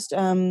was almost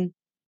a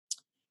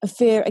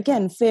fear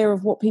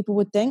of what people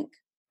would think.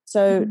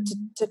 So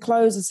to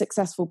close a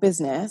successful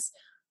business,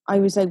 I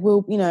was like,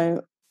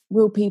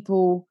 will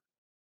people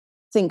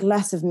think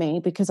less of me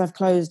because I've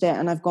closed it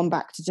and I've gone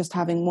back to just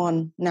having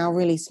one now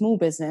really small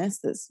business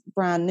that's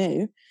brand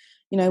new?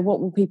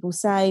 What will people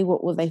say?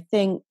 What will they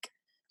think?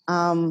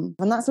 And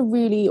that's a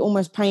really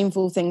almost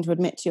painful thing to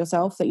admit to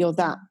yourself, that you're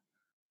that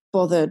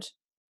bothered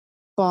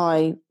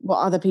by what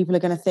other people are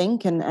going to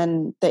think,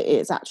 and that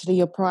it's actually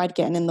your pride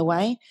getting in the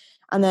way.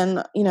 And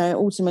then,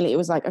 ultimately it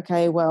was like,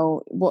 okay,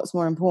 well, what's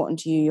more important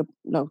to you?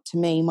 To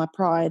me, my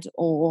pride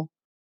or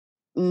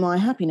my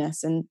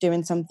happiness, and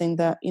doing something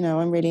that,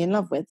 I'm really in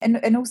love with.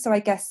 And also, I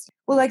guess,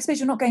 well, I suppose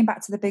you're not going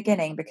back to the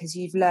beginning because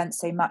you've learned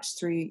so much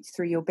through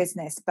your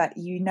business, but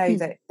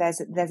that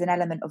there's an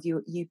element of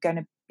you going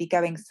to be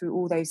going through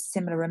all those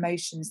similar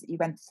emotions that you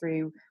went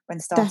through when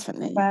starting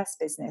Definitely. the first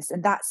business,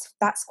 and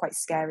that's quite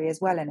scary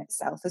as well in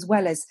itself, as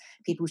well as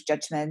people's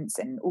judgments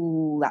and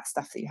all that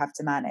stuff that you have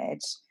to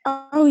manage.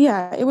 Oh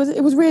yeah, it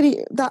was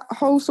really that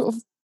whole sort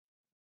of.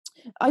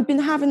 I'd been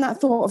having that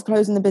thought of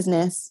closing the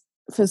business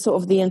for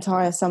sort of the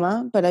entire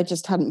summer, but I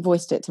just hadn't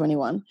voiced it to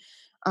anyone.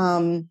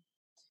 And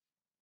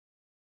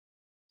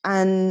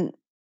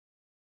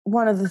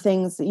one of the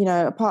things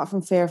that, apart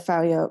from fear of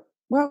failure,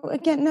 well,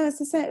 again, no, it's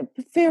the same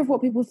fear of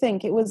what people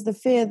think. It was the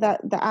fear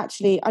that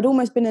actually I'd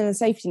almost been in a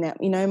safety net.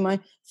 My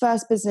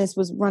first business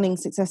was running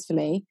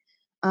successfully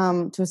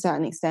to a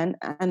certain extent.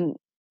 And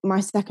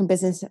my second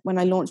business, when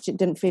I launched it,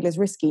 didn't feel as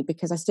risky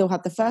because I still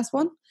had the first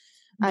one.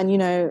 And,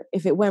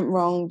 if it went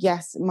wrong,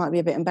 yes, it might be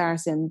a bit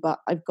embarrassing, but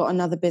I've got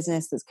another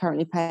business that's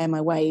currently paying my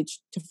wage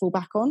to fall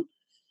back on.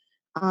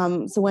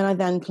 So when I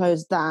then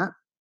closed that,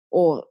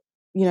 or,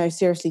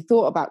 seriously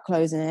thought about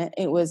closing it,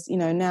 it was,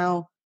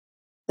 now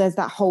there's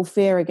that whole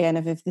fear again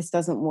of if this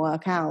doesn't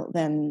work out,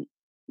 then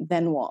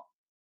what?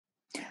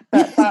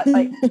 But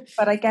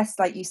I guess,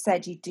 like you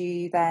said, you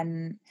do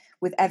then,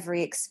 with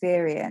every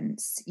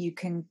experience, you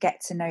can get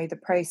to know the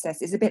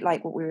process. It's a bit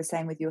like what we were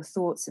saying with your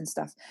thoughts and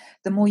stuff.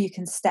 The more you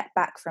can step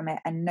back from it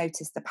and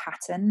notice the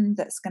pattern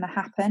that's going to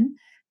happen,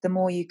 the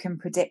more you can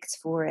predict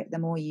for it, the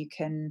more you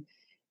can,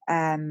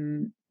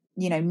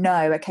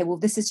 know, okay, well,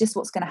 this is just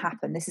what's going to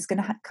happen. This is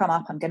going to come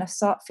up. I'm going to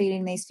start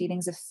feeling these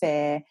feelings of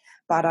fear,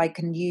 but I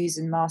can use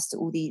and master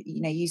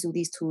use all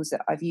these tools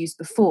that I've used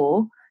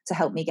before to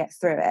help me get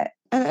through it.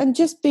 And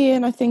just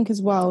being, I think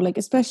as well, like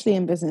especially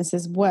in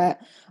businesses,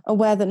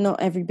 aware that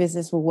not every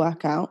business will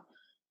work out.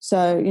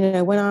 So,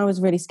 when I was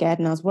really scared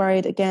and I was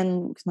worried,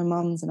 again, because my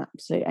mum's an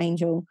absolute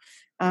angel,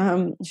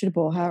 I should have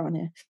brought her on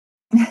here.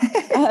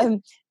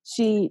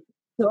 She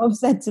sort of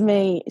said to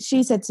me,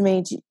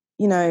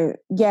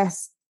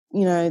 yes,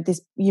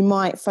 this, you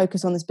might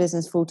focus on this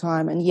business full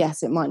time, and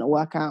yes, it might not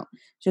work out.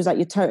 She was like,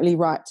 you're totally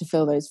right to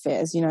feel those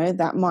fears.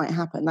 That might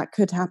happen. That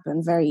could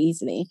happen very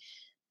easily.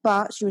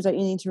 But she was like,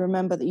 you need to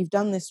remember that you've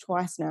done this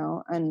twice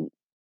now and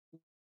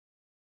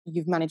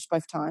you've managed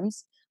both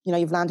times.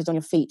 You've landed on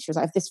your feet. She was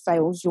like, if this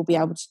fails, you'll be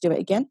able to do it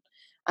again.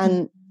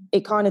 And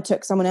it kind of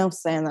took someone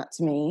else saying that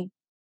to me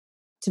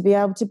to be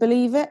able to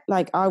believe it.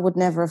 Like, I would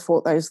never have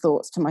thought those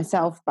thoughts to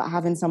myself, but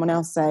having someone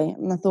else say,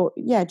 and I thought,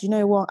 yeah, do you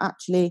know what?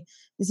 Actually,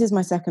 this is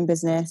my second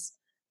business.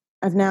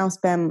 I've now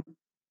spent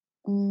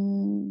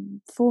 4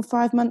 or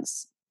 5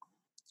 months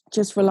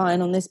just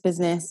relying on this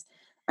business.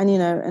 And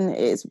and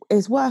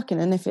it's working.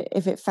 And if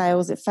it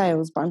fails, it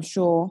fails. But I'm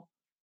sure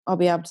I'll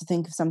be able to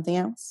think of something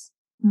else.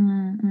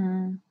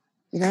 Mm-hmm.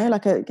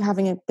 Like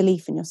having a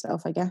belief in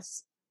yourself, I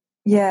guess.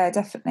 Yeah,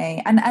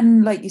 definitely.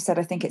 And like you said,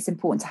 I think it's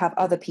important to have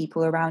other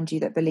people around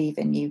you that believe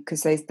in you,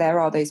 because there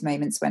are those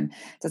moments when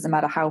it doesn't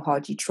matter how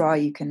hard you try,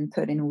 you can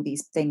put in all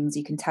these things,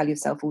 you can tell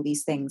yourself all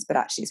these things, but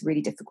actually it's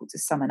really difficult to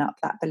summon up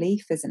that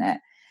belief, isn't it?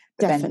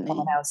 But Definitely. Then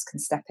someone else can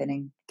step in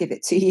and give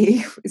it to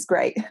you. It's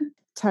great.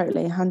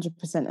 Totally,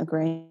 100%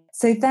 agree.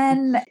 So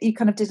then you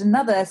kind of did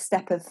another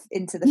step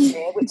into the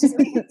fear, which is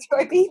moving to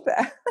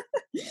Ibiza.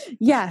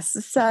 Yes.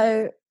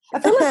 So I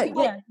feel like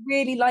you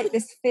really like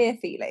this fear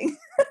feeling.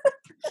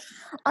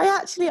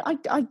 I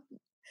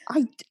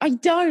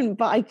don't,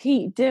 but I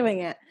keep doing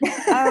it.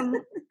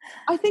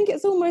 I think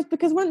it's almost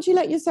because once you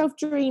let yourself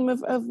dream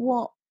of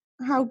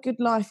how good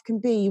life can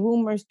be, you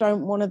almost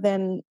don't want to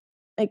then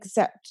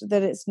accept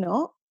that it's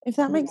not, if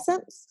that makes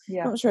sense.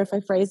 Yeah. Not sure if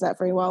I phrased that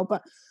very well,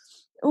 but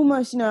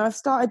almost, I've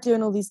started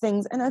doing all these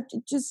things, and I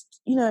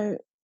just,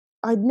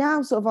 I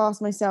now sort of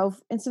ask myself,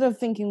 instead of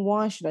thinking,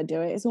 why should I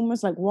do it? It's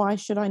almost like, why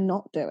should I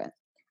not do it?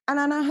 And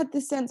then I had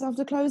this sense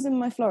after closing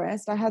my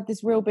florist, I had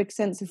this real big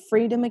sense of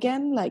freedom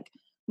again. Like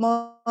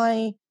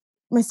my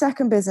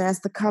second business,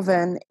 the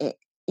Coven,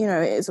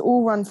 it's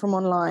all run from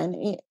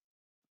online.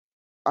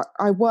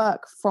 I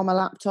work from a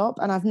laptop,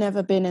 and I've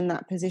never been in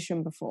that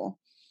position before.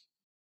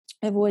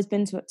 I've always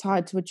been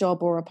tied to a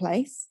job or a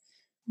place.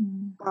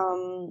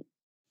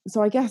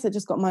 So I guess it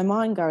just got my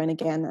mind going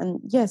again. And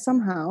yeah,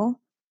 somehow,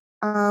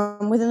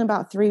 within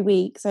about 3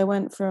 weeks, I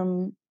went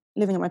from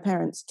living at my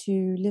parents'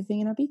 to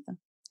living in Ibiza.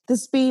 The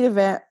speed of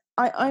it,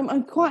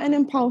 I'm quite an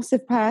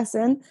impulsive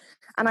person,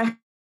 and I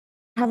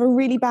have a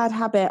really bad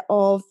habit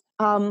of,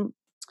 well,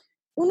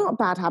 not a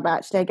bad habit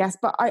actually, I guess,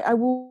 but I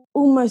will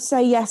almost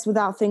say yes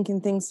without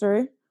thinking things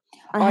through.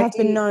 I have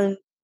been known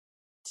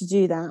to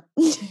do that.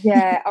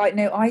 Yeah,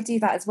 I do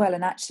that as well.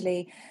 And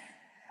actually,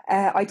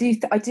 I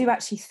do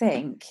actually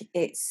think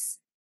it's,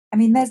 I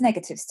mean, there's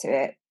negatives to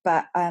it,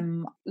 But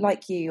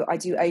like you, I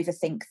do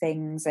overthink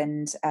things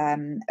and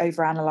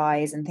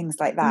overanalyze and things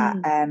like that.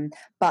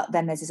 But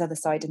then there's this other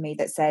side of me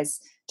that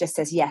just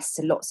says yes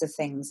to lots of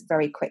things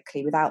very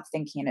quickly without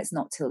thinking. And it's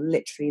not till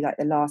literally like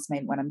the last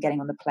moment when I'm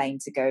getting on the plane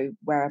to go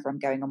wherever I'm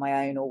going on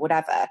my own or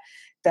whatever,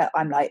 that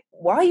I'm like,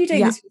 why are you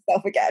doing this to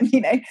yourself again?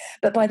 You know,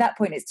 but by that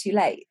point it's too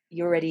late.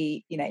 You're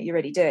already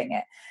doing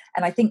it.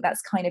 And I think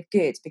that's kind of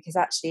good, because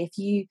actually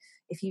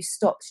if you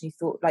stopped and you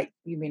thought, like,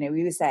 you know,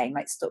 we were saying,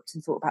 like, stopped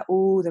and thought about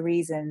all the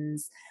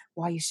reasons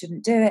why you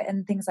shouldn't do it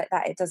and things like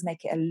that, it does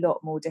make it a lot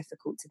more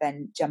difficult to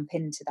then jump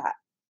into that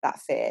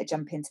fear,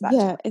 jump into that.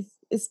 Yeah,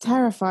 it's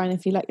terrifying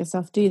if you let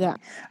yourself do that.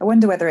 I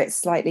wonder whether it's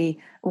slightly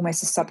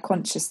almost a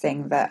subconscious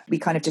thing that we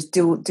kind of just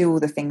do all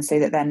the things so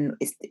that then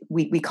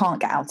we can't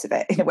get out of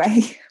it in a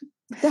way.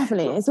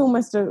 Definitely. It's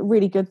almost a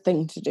really good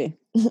thing to do.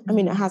 I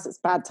mean, it has its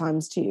bad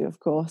times too, of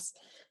course.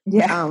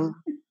 Yeah.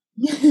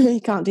 You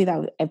can't do that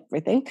with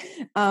everything.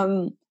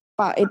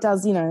 But it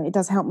does, you know, it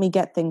does help me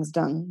get things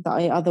done that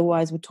I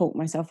otherwise would talk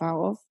myself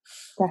out of.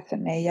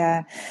 Definitely,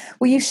 yeah.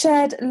 Well, you've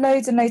shared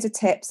loads and loads of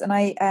tips, and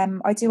I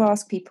do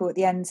ask people at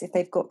the end if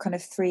they've got kind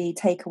of 3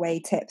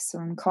 takeaway tips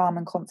from Calm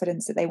and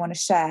Confidence that they want to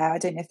share. I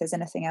don't know if there's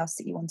anything else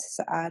that you wanted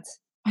to add.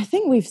 I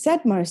think we've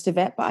said most of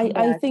it, but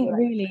I think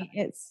really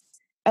it's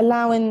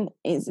allowing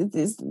is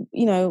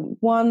you know,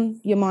 one,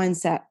 your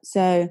mindset.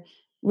 So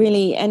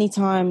really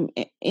anytime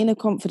inner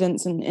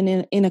confidence and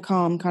inner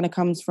calm kind of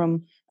comes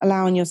from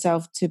allowing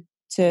yourself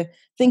to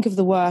think of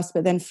the worst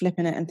but then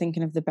flipping it and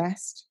thinking of the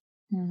best.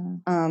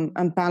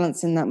 And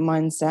balancing that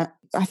mindset.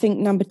 I think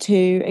number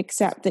 2,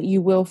 accept that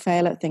you will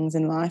fail at things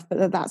in life,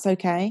 but that's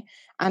okay.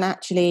 And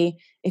actually,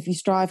 if you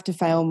strive to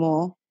fail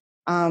more,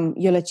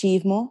 you'll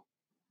achieve more.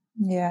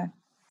 Yeah.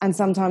 And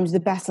sometimes the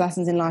best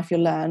lessons in life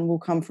you'll learn will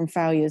come from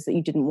failures that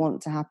you didn't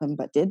want to happen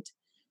but did.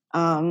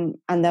 And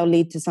they'll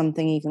lead to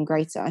something even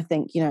greater. I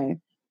think, you know,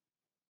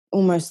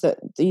 almost that,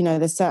 you know,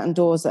 there's certain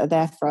doors that are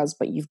there for us,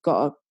 but you've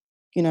got to,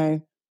 you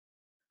know,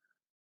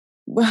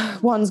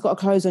 one's got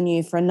to close on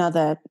you for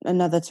another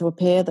to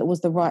appear that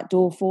was the right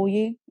door for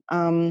you.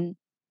 And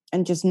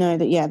just know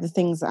that, yeah, the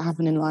things that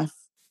happen in life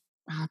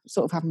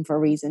sort of happen for a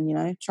reason, you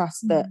know.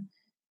 Trust that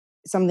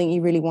something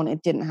you really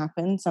wanted didn't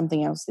happen,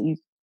 something else that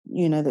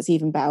you know that's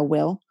even better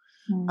will.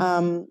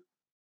 And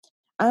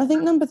I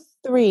think number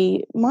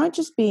 3 might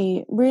just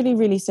be really,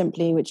 really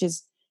simply, which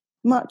is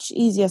much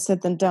easier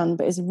said than done,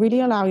 but is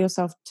really allow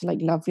yourself to like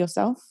love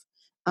yourself.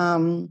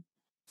 And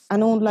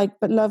all like,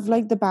 but love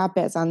like the bad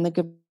bits and the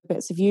good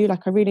bits of you.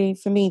 Like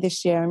for me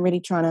this year, I'm really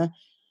trying to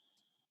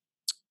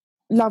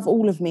love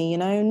all of me, you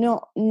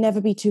know,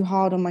 never be too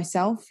hard on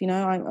myself. You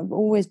know, I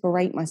always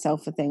berate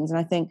myself for things. And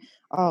I think,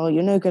 oh,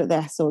 you're no good at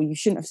this, or you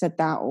shouldn't have said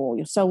that, or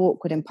you're so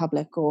awkward in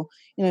public, or,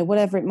 you know,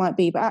 whatever it might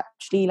be. But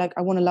actually, like,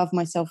 I want to love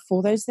myself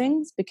for those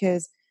things,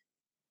 because,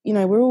 you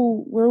know, we're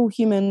all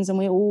humans and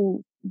we're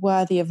all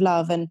worthy of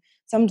love. And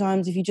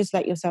sometimes if you just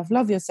let yourself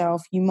love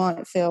yourself, you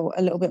might feel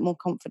a little bit more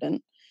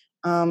confident.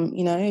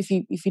 You know, if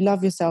you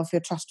love yourself,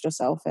 you'll trust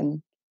yourself.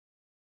 And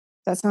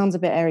that sounds a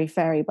bit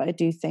airy-fairy, but I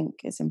do think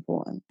it's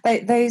important.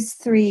 Those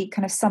 3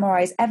 kind of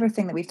summarize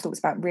everything that we've talked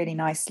about really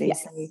nicely.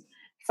 Yes. So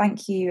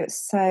thank you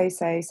so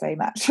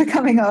much for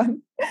coming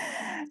on.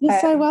 You're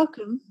so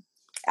welcome.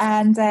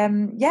 And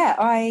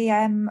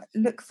I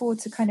look forward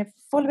to kind of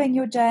following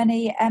your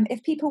journey.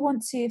 If people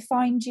want to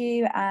find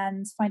you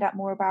and find out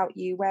more about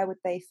you, where would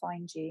they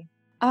find you?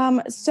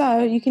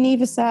 So you can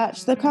either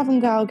search the Coven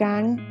Girl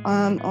Gang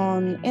on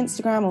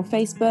Instagram or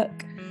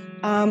Facebook,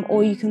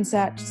 or you can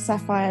search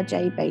Sapphire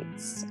J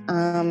Bates,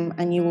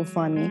 and you will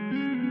find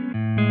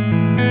me.